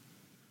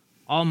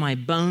 All my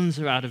bones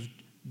are out of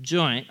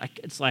joint.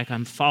 It's like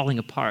I'm falling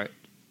apart.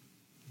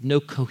 No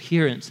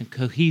coherence and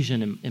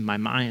cohesion in my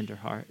mind or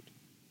heart.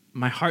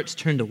 My heart's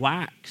turned to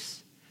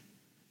wax.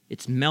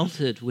 It's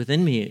melted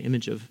within me, an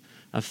image of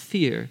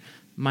fear.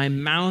 My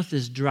mouth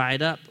is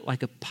dried up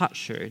like a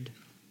potsherd.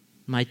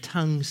 My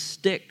tongue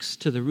sticks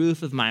to the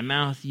roof of my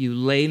mouth. You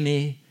lay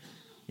me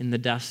in the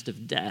dust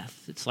of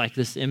death. It's like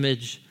this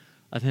image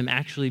of him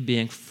actually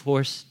being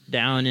forced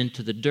down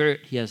into the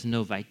dirt. He has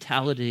no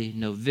vitality,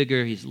 no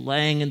vigor. He's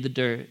laying in the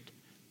dirt,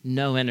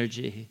 no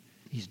energy.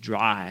 He's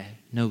dry,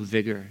 no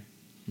vigor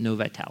no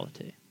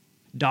vitality.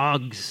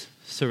 Dogs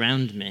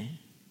surround me.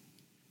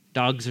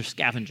 Dogs are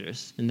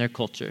scavengers in their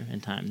culture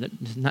and time.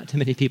 Not too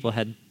many people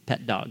had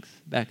pet dogs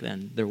back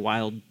then. They're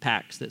wild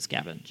packs that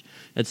scavenge.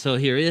 And so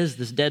here is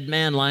this dead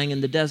man lying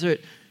in the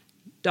desert.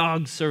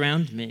 Dogs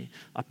surround me.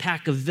 A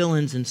pack of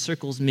villains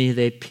encircles me.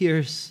 They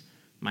pierce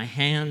my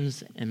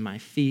hands and my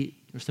feet.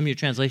 Or some of your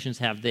translations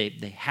have they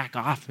hack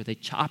off or they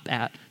chop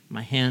at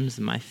my hands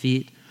and my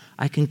feet.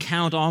 I can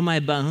count all my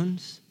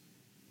bones.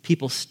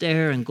 People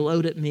stare and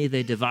gloat at me.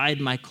 They divide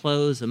my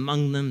clothes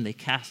among them. They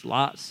cast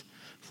lots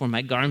for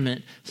my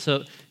garment.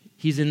 So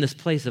he's in this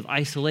place of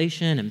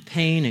isolation and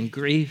pain and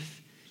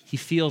grief. He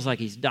feels like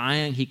he's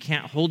dying. He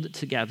can't hold it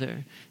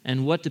together.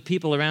 And what do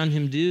people around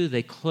him do?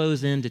 They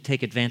close in to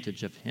take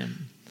advantage of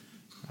him,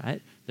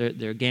 right?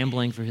 They're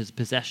gambling for his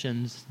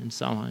possessions and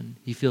so on.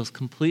 He feels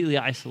completely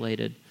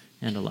isolated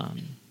and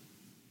alone.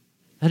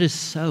 That is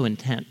so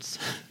intense.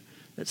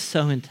 That's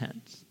so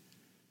intense.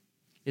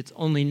 It's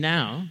only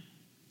now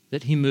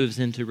that he moves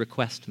into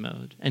request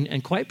mode.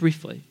 And quite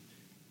briefly,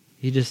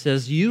 he just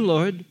says, "You,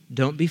 Lord,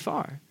 don't be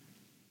far.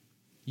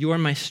 You are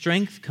my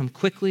strength. Come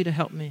quickly to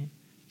help me.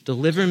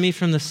 Deliver me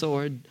from the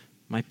sword,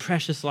 my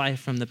precious life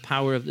from the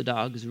power of the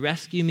dogs.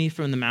 Rescue me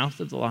from the mouth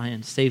of the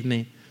lion. Save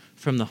me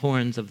from the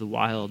horns of the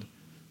wild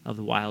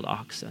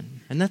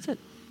oxen." And that's it.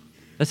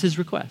 That's his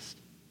request.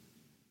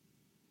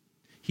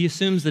 He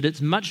assumes that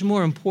it's much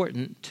more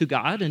important to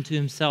God and to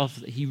himself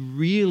that he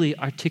really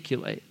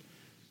articulate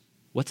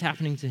what's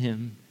happening to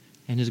him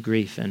and his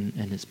grief and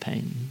his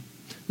pain.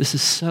 This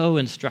is so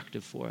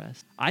instructive for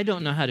us. I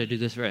don't know how to do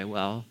this very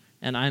well,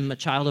 and I'm a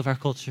child of our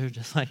culture,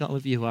 just like all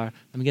of you are.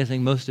 I'm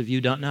guessing most of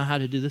you don't know how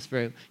to do this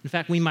very well. In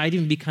fact, we might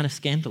even be kind of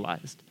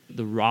scandalized,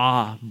 the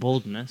raw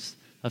boldness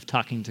of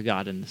talking to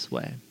God in this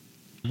way.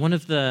 One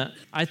of the,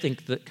 I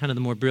think, the kind of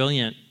the more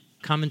brilliant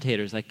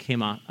commentators I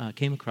came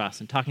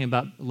across in talking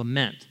about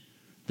lament,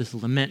 this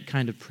lament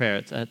kind of prayer.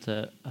 It's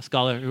a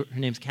scholar, her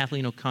name's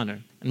Kathleen O'Connor.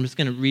 I'm just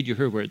going to read you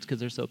her words because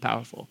they're so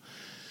powerful.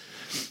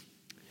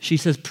 She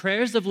says,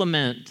 prayers of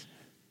lament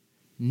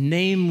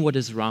name what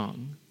is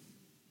wrong,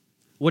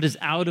 what is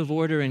out of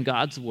order in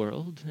God's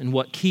world, and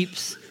what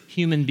keeps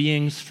human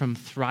beings from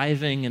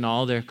thriving in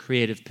all their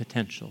creative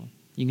potential.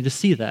 You can just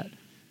see that.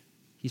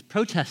 He's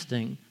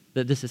protesting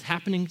that this is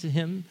happening to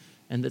him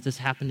and that this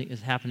is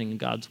happening in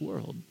God's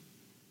world.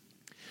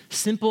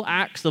 Simple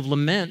acts of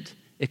lament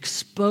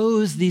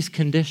expose these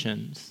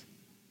conditions.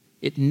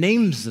 It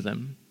names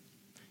them.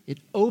 It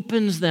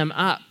opens them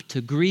up to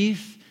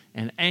grief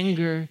and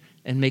anger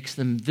and makes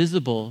them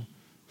visible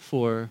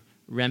for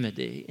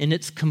remedy. In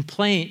its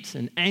complaint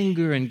and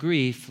anger and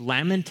grief,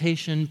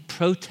 lamentation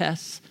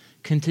protests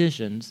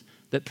conditions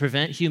that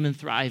prevent human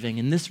thriving,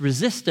 and this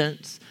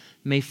resistance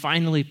may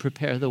finally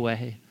prepare the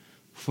way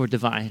for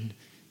divine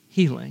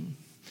healing.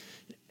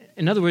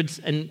 In other words,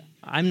 and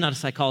I'm not a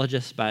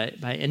psychologist by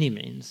any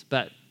means,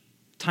 but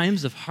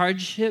times of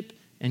hardship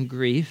and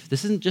grief,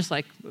 this isn't just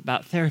like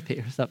about therapy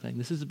or something.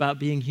 This is about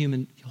being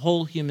human,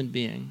 whole human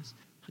beings.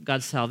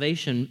 God's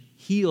salvation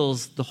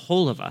heals the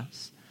whole of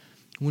us.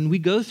 When we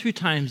go through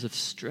times of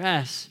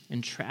stress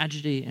and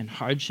tragedy and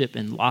hardship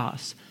and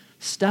loss,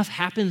 stuff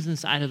happens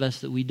inside of us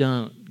that we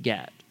don't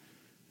get,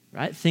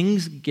 right?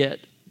 Things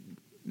get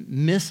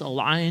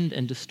misaligned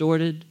and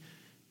distorted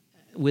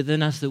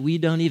within us that we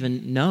don't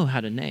even know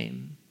how to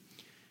name.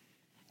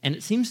 And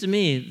it seems to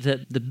me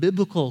that the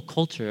biblical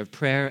culture of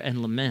prayer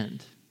and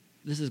lament,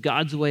 this is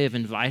God's way of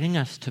inviting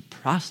us to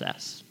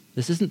process.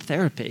 This isn't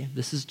therapy.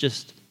 This is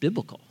just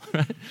biblical,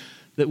 right?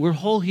 That we're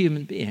whole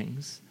human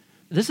beings.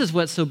 This is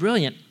what's so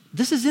brilliant.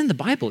 This is in the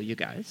Bible, you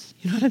guys.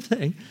 You know what I'm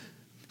saying?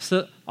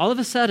 So all of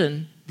a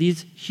sudden,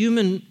 these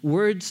human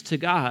words to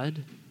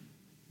God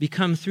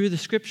become, through the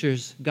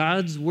scriptures,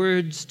 God's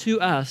words to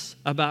us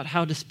about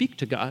how to speak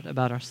to God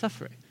about our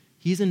suffering.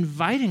 He's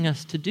inviting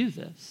us to do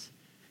this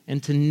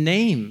and to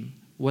name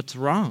what's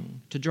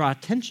wrong, to draw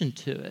attention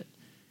to it,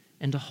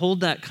 and to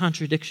hold that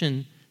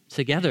contradiction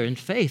together in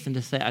faith and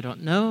to say, I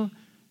don't know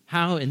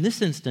how, in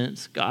this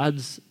instance,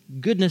 God's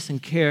goodness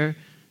and care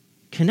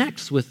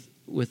connects with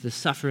the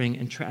suffering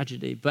and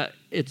tragedy, but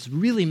it's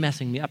really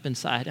messing me up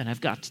inside, and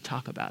I've got to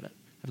talk about it.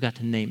 I've got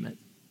to name it.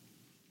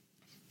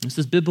 This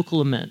is biblical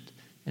lament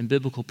and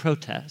biblical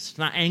protest. It's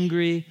not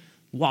angry,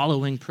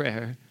 wallowing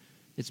prayer.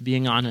 It's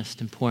being honest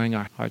and pouring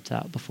our hearts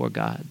out before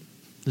God.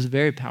 This is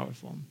very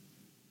powerful.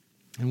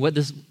 And what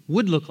this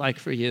would look like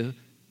for you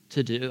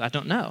to do, I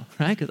don't know,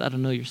 right? Because I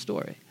don't know your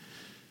story.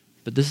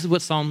 But this is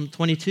what Psalm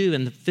 22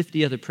 and the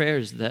 50 other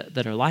prayers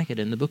that are like it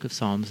in the book of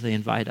Psalms, they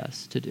invite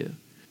us to do.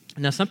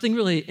 Now, something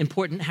really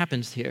important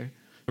happens here.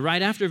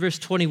 Right after verse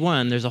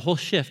 21, there's a whole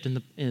shift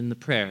in the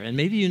prayer. And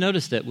maybe you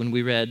noticed it when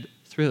we read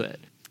through it.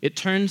 It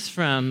turns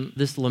from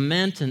this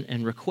lament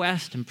and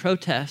request and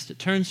protest, it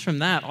turns from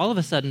that all of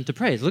a sudden to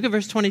praise. Look at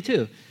verse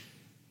 22.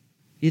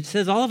 It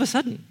says all of a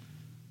sudden,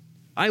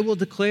 I will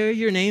declare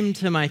your name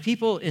to my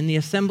people. In the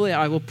assembly,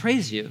 I will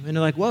praise you. And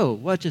they're like, whoa,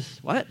 what?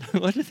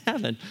 What just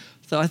happened?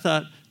 So I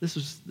thought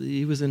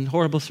he was in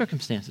horrible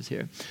circumstances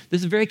here.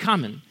 This is very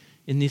common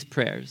in these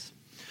prayers.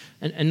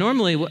 And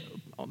normally,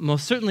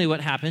 most certainly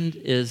what happened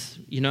is,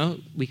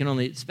 we can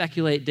only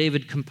speculate.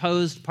 David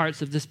composed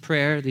parts of this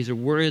prayer. These are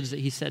words that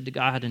he said to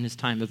God in his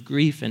time of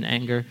grief and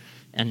anger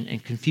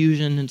and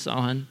confusion and so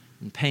on,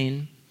 and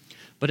pain.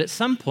 But at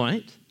some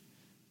point,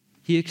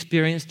 he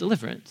experienced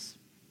deliverance.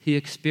 He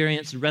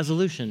experienced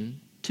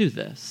resolution to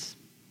this.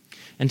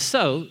 And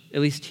so,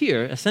 at least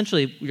here,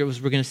 essentially,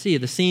 as we're going to see,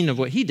 the scene of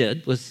what he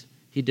did was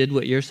he did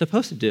what you're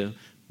supposed to do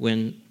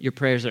when your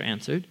prayers are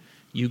answered.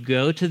 You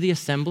go to the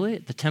assembly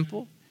at the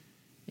temple,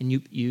 and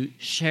you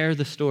share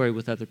the story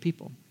with other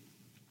people.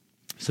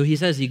 So he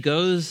says he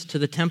goes to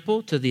the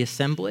temple, to the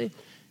assembly,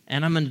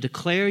 and I'm going to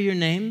declare your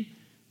name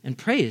and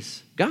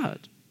praise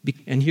God.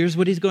 And here's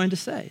what he's going to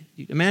say.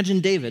 Imagine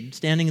David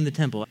standing in the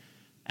temple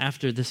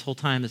after this whole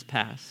time has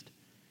passed.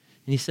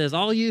 And he says,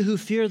 all you who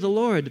fear the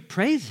Lord,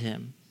 praise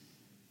him.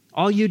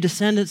 All you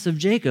descendants of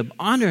Jacob,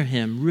 honor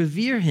him,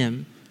 revere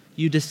him,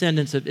 you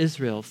descendants of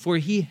Israel, for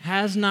he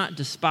has not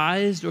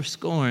despised or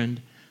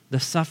scorned the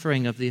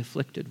suffering of the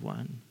afflicted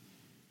one.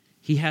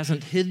 He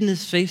hasn't hidden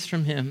his face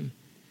from him.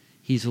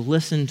 He's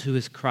listened to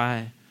his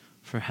cry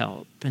for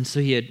help. And so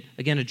he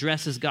again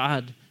addresses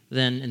God.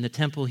 Then in the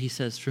temple he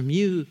says, from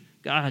you,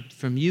 God,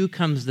 from you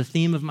comes the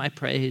theme of my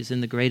praise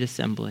in the great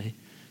assembly.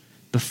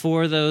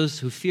 Before those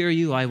who fear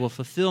you, I will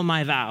fulfill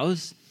my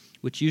vows,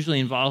 which usually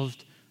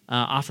involved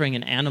offering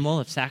an animal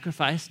of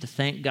sacrifice to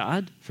thank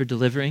God for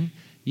delivering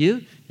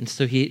you. And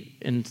so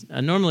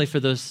normally for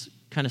those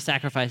kind of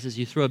sacrifices,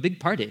 you throw a big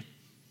party.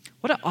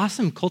 What an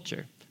awesome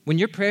culture. When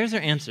your prayers are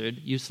answered,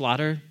 you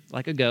slaughter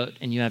like a goat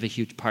and you have a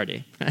huge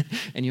party.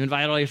 And you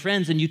invite all your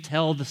friends and you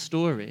tell the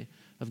story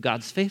of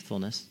God's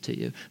faithfulness to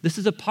you. This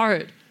is a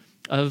part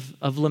of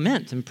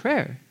lament and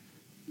prayer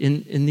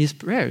in these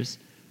prayers,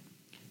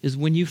 is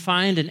when you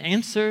find an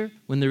answer,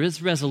 when there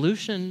is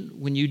resolution,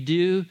 when you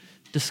do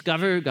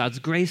discover God's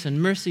grace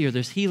and mercy, or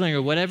there's healing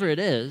or whatever it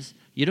is,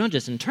 you don't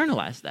just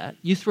internalize that,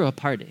 you throw a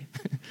party.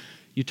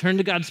 You turn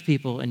to God's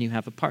people and you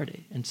have a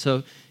party. And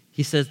so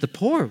he says, the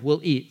poor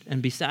will eat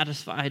and be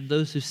satisfied.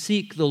 Those who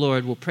seek the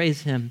Lord will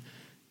praise him.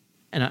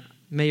 And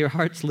may your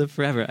hearts live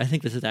forever. I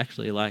think this is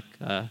actually like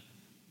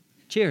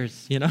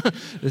cheers,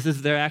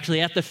 they're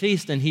actually at the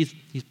feast and he's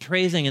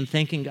praising and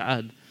thanking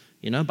God,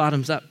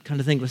 bottoms up kind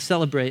of thing, to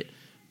celebrate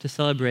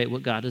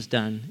what God has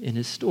done in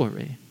his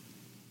story.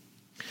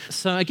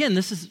 So again,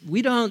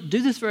 we don't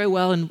do this very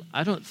well, and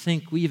I don't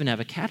think we even have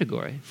a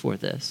category for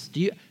this.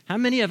 How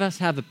many of us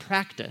have a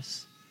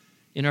practice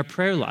in our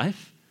prayer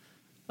life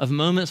of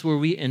moments where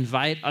we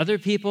invite other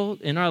people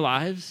in our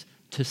lives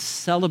to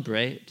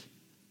celebrate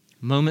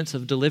moments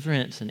of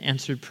deliverance and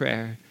answered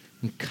prayer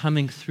and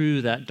coming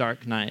through that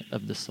dark night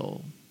of the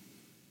soul?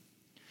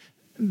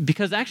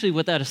 Because actually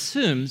what that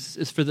assumes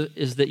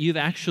is that you've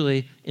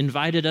actually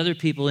invited other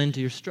people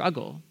into your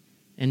struggle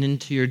and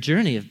into your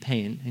journey of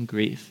pain and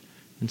grief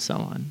and so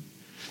on.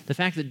 The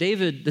fact that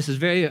David, this is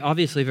very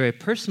obviously a very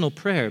personal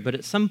prayer, but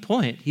at some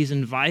point he's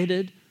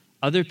invited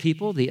other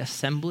people, the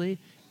assembly,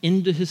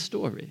 into his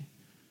story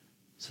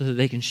so that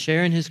they can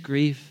share in his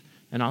grief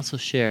and also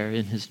share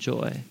in his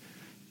joy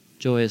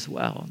as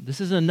well. This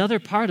is another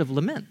part of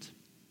lament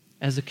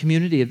as a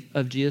community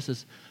of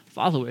Jesus'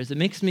 followers. It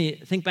makes me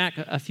think back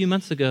a few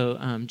months ago,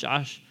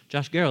 Josh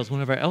Garrels,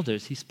 one of our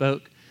elders, he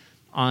spoke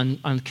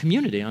on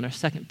community, on our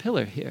second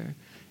pillar here.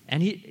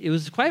 And it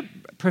was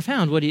quite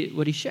profound what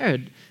he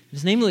shared.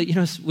 It's namely,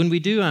 when we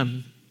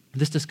do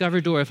this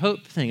Discover Door of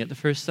Hope thing at the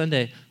first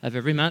Sunday of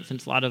every month, and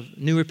it's a lot of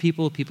newer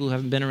people who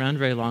haven't been around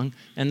very long,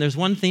 and there's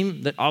one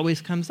theme that always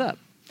comes up.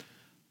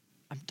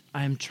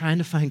 I'm trying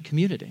to find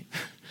community.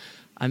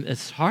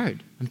 It's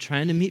hard. I'm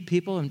trying to meet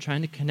people. I'm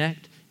trying to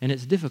connect, and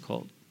it's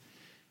difficult.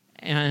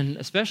 And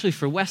especially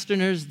for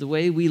Westerners, the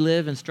way we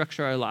live and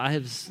structure our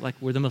lives, like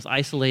we're the most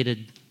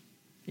isolated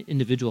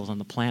individuals on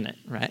the planet,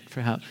 right,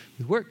 for how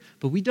we work.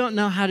 But we don't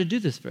know how to do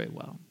this very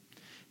well.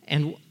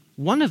 And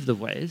one of the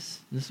ways,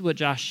 and this is what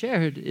Josh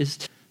shared, is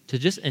to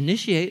just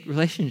initiate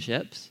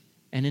relationships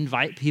and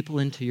invite people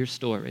into your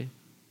story,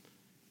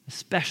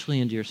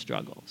 especially into your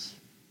struggles.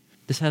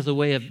 This has a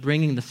way of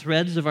bringing the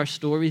threads of our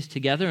stories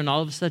together, and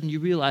all of a sudden you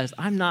realize,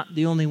 I'm not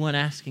the only one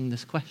asking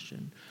this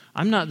question.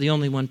 I'm not the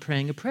only one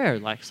praying a prayer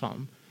like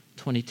Psalm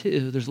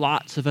 22. There's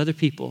lots of other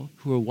people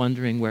who are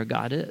wondering where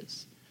God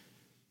is.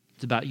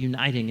 It's about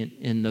uniting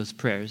in those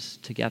prayers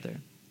together.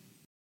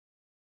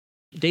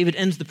 David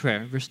ends the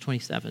prayer, verse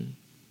 27.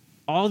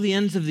 All the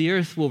ends of the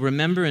earth will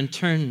remember and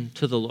turn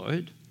to the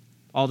Lord.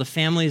 All the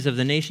families of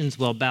the nations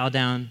will bow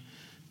down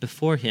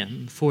before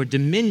him. For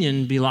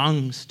dominion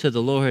belongs to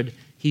the Lord.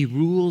 He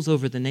rules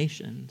over the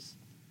nations.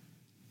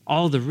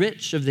 All the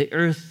rich of the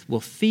earth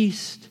will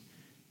feast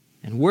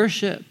and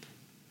worship.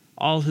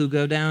 All who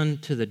go down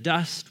to the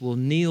dust will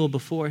kneel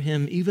before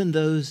him, even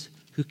those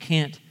who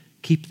can't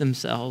keep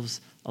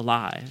themselves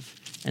alive.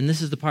 And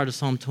this is the part of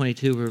Psalm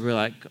 22 where we're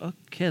like,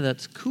 okay,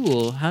 that's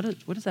cool.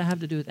 What does that have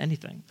to do with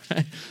anything?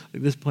 At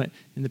this point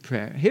in the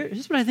prayer.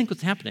 Here's what I think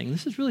was happening.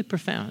 This is really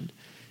profound.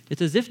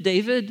 It's as if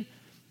David,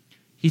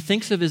 he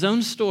thinks of his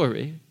own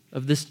story,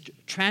 of this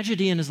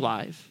tragedy in his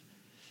life,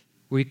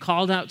 where he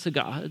called out to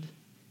God,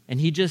 And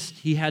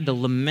he had to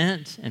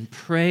lament and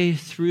pray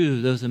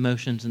through those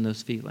emotions and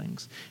those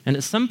feelings. And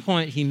at some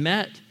point, he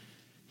met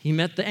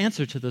the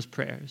answer to those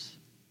prayers.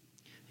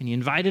 And he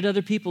invited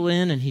other people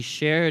in, and he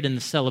shared in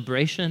the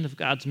celebration of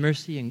God's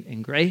mercy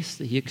and grace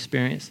that he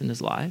experienced in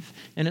his life.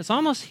 And it's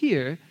almost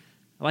here,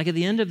 like at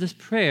the end of this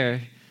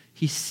prayer,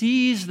 he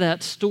sees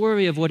that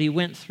story of what he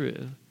went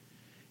through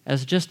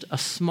as just a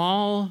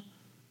small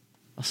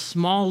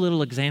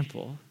little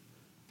example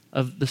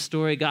of the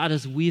story God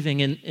is weaving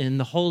in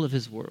the whole of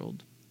his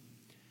world.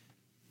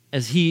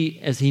 As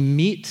he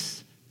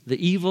meets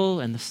the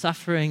evil and the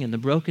suffering and the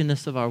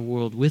brokenness of our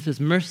world with his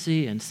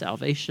mercy and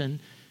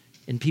salvation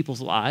in people's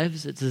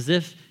lives, it's as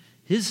if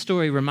his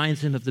story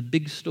reminds him of the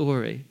big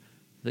story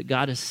that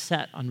God is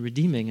set on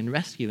redeeming and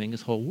rescuing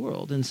his whole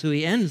world. And so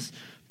he ends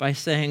by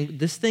saying,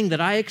 this thing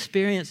that I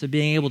experience of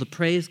being able to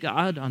praise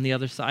God on the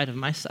other side of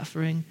my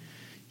suffering,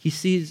 he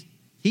sees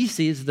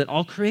that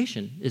all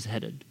creation is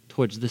headed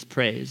towards this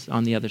praise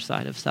on the other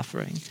side of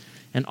suffering.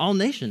 And all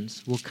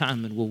nations will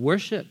come and will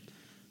worship,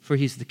 for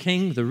he's the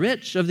king, the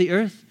rich of the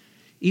earth,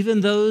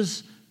 even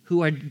those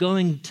who are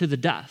going to the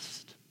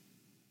dust.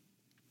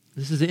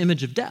 This is the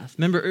image of death.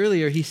 Remember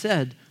earlier he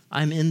said,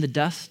 I'm in the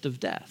dust of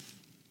death.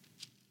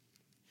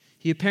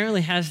 He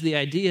apparently has the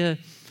idea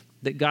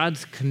that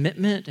God's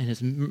commitment and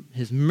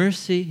his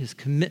mercy, his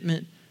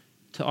commitment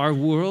to our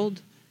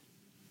world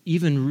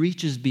even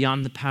reaches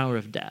beyond the power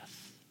of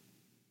death.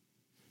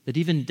 That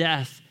even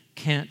death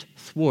can't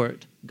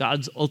thwart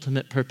God's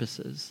ultimate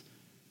purposes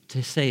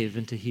to save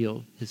and to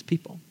heal his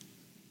people.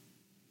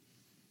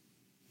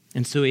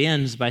 And so he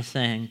ends by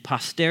saying,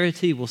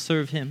 posterity will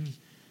serve him.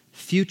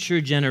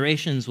 Future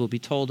generations will be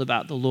told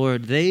about the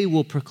Lord. They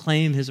will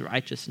proclaim his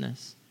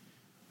righteousness.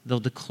 They'll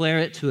declare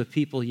it to a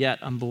people yet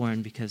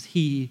unborn because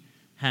he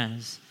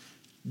has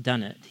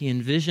done it. He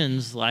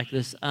envisions like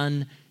this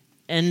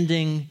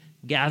unending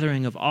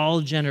gathering of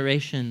all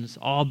generations,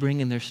 all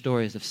bringing their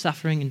stories of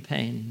suffering and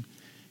pain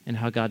and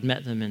how God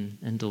met them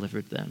and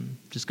delivered them.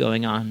 Just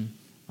going on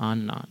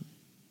and on,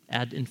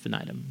 ad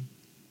infinitum.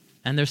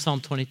 And there's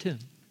Psalm 22.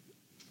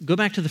 Go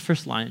back to the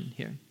first line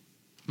here.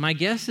 My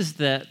guess is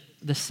that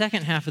the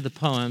second half of the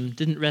poem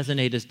didn't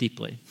resonate as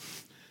deeply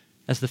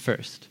as the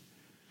first.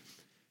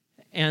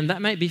 And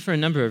that might be for a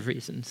number of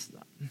reasons.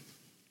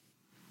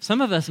 Some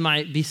of us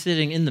might be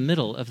sitting in the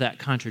middle of that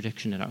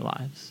contradiction in our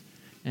lives,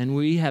 and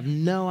we have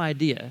no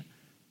idea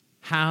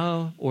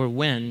how or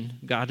when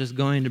God is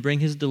going to bring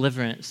his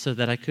deliverance so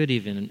that I could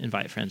even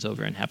invite friends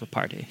over and have a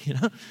party.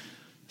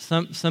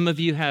 Some of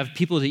you have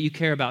people that you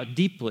care about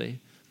deeply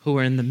who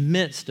are in the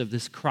midst of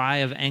this cry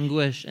of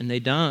anguish, and they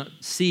don't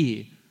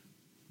see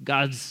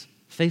God's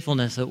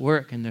faithfulness at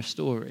work in their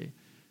story.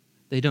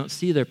 They don't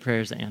see their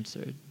prayers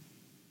answered.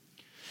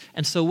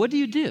 And so what do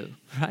you do,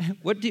 right?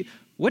 What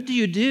do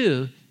you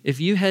do if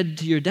you head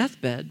to your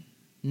deathbed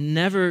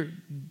never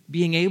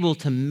being able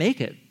to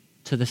make it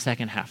to the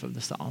second half of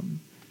the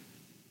psalm?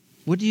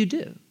 What do you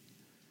do?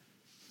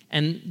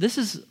 And this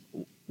is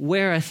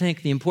where I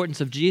think the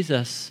importance of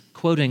Jesus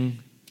quoting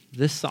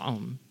this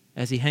psalm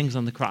as he hangs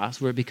on the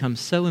cross, where it becomes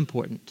so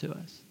important to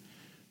us.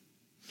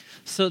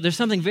 So there's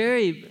something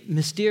very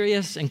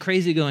mysterious and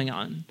crazy going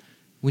on.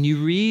 When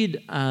you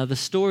read the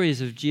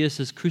stories of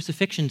Jesus'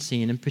 crucifixion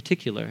scene in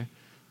particular,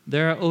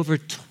 there are over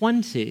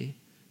 20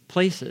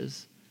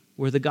 places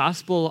where the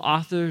gospel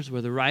authors,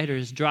 where the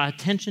writers draw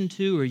attention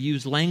to or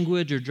use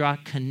language or draw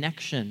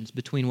connections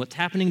between what's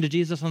happening to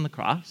Jesus on the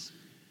cross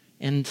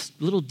and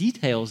little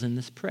details in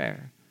this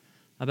prayer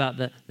about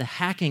the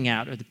hacking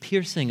out or the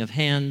piercing of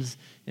hands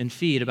and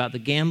feet, about the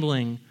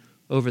gambling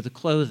over the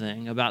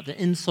clothing, about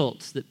the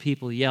insults that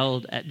people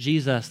yelled at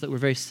Jesus that were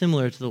very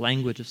similar to the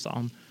language of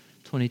Psalm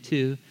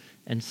 22,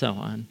 and so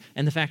on.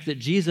 And the fact that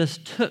Jesus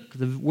took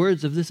the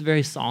words of this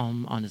very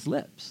psalm on his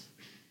lips.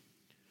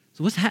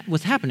 So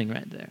what's happening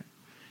right there?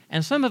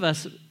 And some of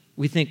us,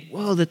 we think,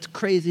 whoa, that's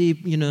crazy,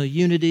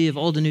 unity of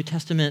Old and New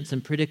Testaments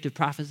and predictive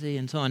prophecy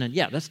and so on. And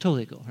yeah, that's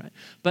totally cool, right?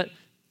 But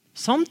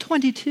Psalm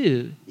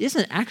 22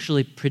 isn't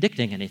actually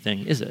predicting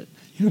anything, is it?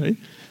 Right?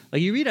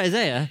 Like you read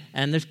Isaiah,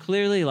 and there's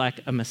clearly like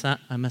a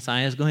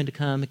Messiah is going to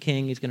come, a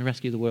king, he's going to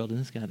rescue the world, and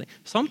this kind of thing.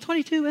 Psalm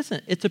 22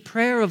 isn't. It's a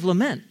prayer of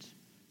lament.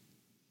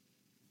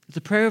 It's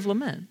a prayer of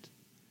lament.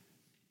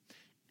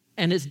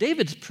 And it's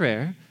David's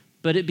prayer,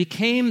 but it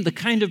became the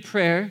kind of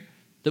prayer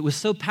that was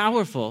so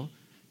powerful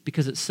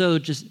because it so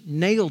just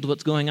nailed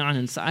what's going on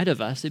inside of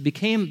us. It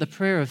became the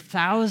prayer of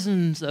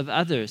thousands of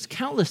others,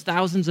 countless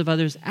thousands of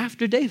others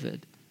after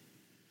David,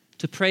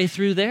 to pray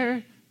through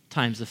their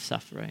times of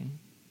suffering.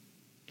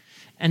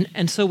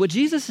 And so what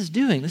Jesus is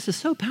doing, this is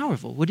so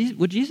powerful,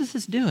 what Jesus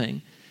is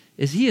doing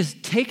is he is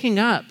taking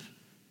up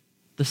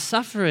the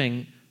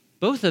suffering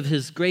both of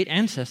his great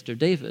ancestor,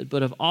 David,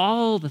 but of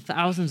all the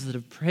thousands that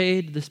have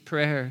prayed this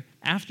prayer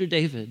after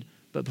David,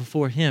 but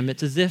before him.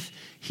 It's as if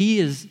he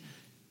is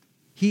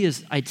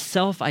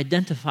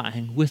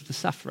self-identifying with the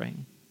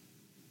suffering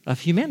of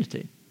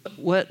humanity.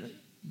 What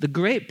the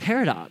great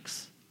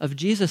paradox of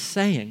Jesus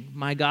saying,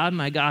 my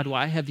God,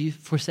 why have you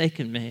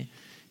forsaken me,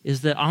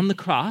 is that on the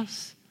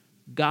cross,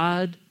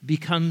 God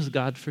becomes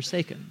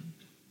God-forsaken.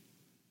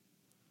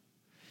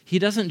 He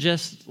doesn't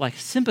just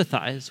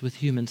sympathize with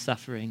human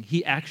suffering.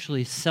 He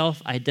actually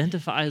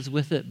self-identifies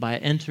with it by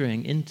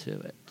entering into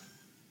it.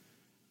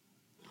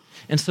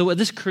 And so what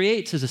this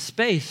creates is a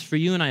space for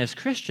you and I as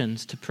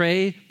Christians to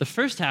pray the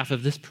first half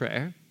of this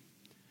prayer,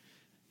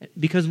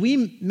 because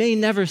we may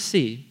never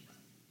see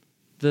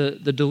the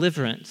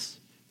deliverance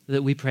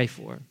that we pray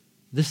for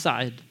this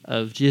side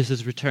of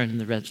Jesus' return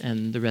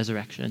and the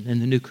resurrection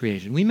and the new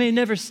creation. We may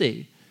never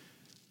see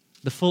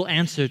the full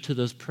answer to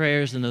those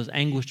prayers and those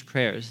anguished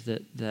prayers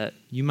that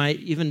you might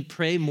even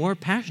pray more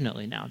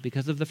passionately now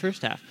because of the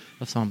first half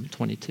of Psalm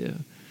 22.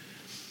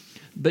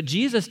 But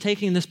Jesus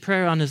taking this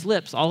prayer on his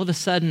lips all of a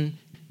sudden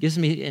gives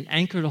me an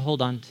anchor to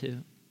hold on to,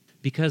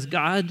 because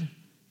God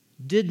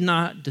did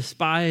not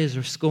despise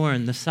or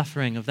scorn the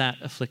suffering of that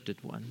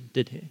afflicted one,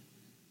 did he?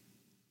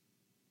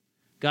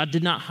 God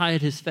did not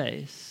hide his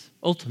face,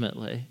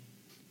 ultimately,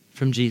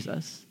 from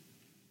Jesus.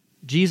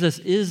 Jesus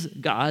is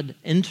God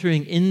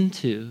entering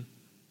into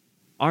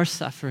our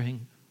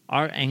suffering,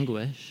 our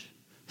anguish,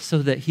 so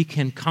that he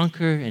can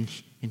conquer and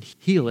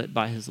heal it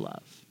by his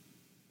love.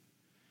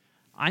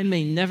 I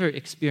may never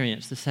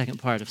experience the second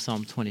part of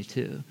Psalm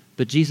 22,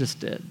 but Jesus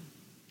did.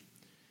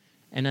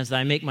 And as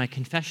I make my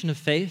confession of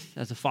faith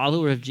as a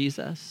follower of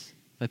Jesus,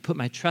 if I put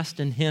my trust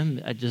in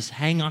him, I just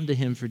hang on to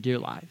him for dear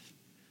life,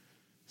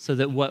 so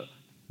that what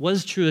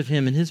was true of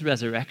him in his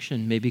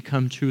resurrection may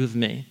become true of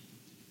me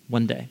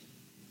one day.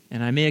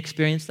 And I may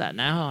experience that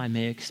now, I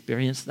may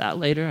experience that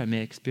later, I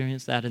may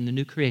experience that in the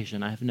new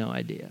creation, I have no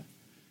idea.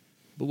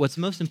 But what's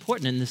most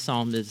important in this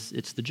psalm is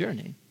it's the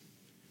journey.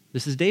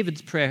 This is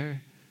David's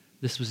prayer,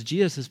 this was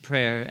Jesus'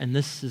 prayer, and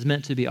this is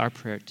meant to be our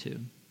prayer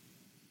too.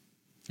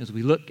 As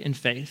we look in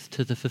faith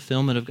to the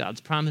fulfillment of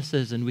God's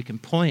promises, and we can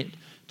point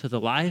to the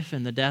life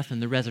and the death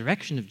and the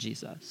resurrection of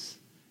Jesus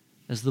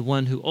as the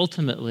one who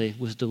ultimately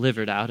was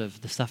delivered out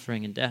of the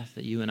suffering and death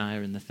that you and I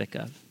are in the thick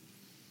of.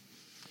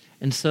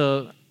 And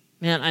so,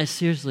 man,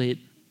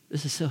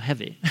 this is so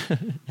heavy.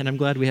 And I'm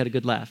glad we had a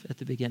good laugh at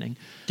the beginning.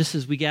 Just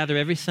as we gather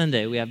every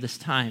Sunday, we have this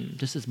time,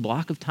 just this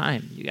block of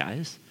time, you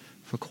guys,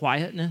 for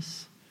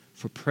quietness,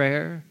 for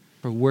prayer,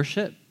 for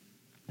worship,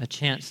 a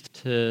chance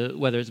to,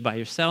 whether it's by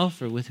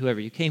yourself or with whoever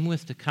you came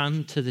with, to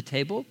come to the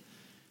table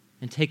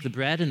and take the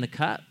bread and the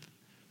cup.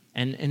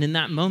 And in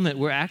that moment,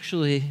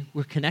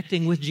 we're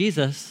connecting with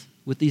Jesus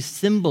with these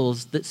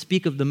symbols that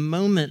speak of the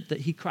moment that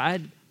he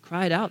cried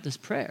out this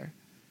prayer,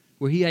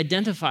 where he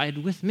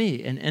identified with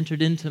me and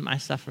entered into my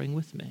suffering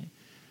with me.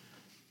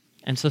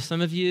 And so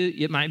some of you,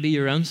 it might be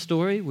your own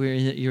story where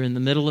you're in the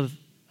middle of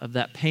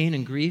that pain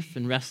and grief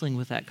and wrestling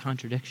with that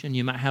contradiction.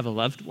 You might have a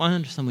loved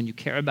one or someone you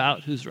care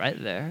about who's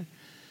right there.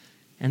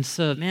 And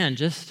so, man,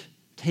 just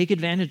take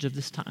advantage of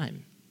this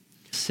time.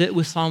 Sit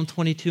with Psalm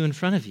 22 in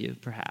front of you,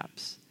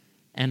 perhaps,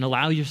 and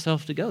allow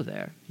yourself to go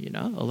there,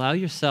 Allow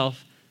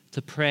yourself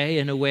to pray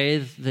in a way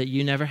that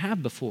you never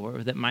have before,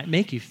 or that might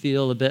make you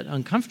feel a bit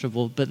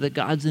uncomfortable, but that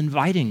God's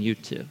inviting you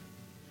to,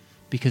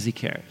 because he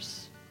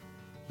cares.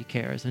 He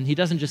cares, and he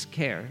doesn't just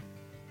care.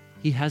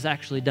 He has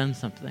actually done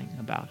something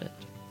about it.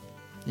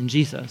 In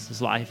Jesus,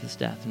 his life, his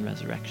death, and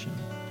resurrection.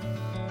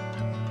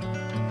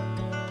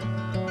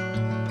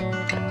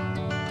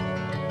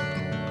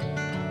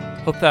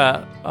 Hope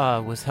that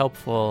was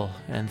helpful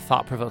and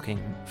thought-provoking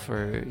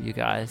for you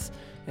guys.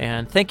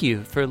 And thank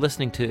you for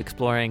listening to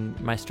Exploring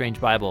My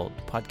Strange Bible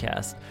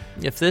podcast.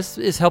 If this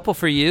is helpful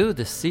for you,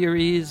 this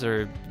series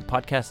or the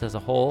podcast as a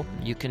whole,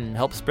 you can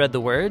help spread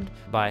the word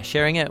by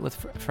sharing it with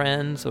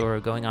friends or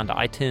going on to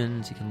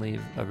iTunes. You can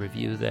leave a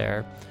review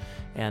there.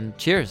 And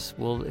cheers.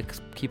 We'll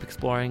keep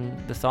exploring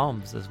the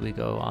Psalms as we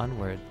go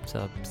onward.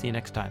 So see you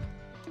next time.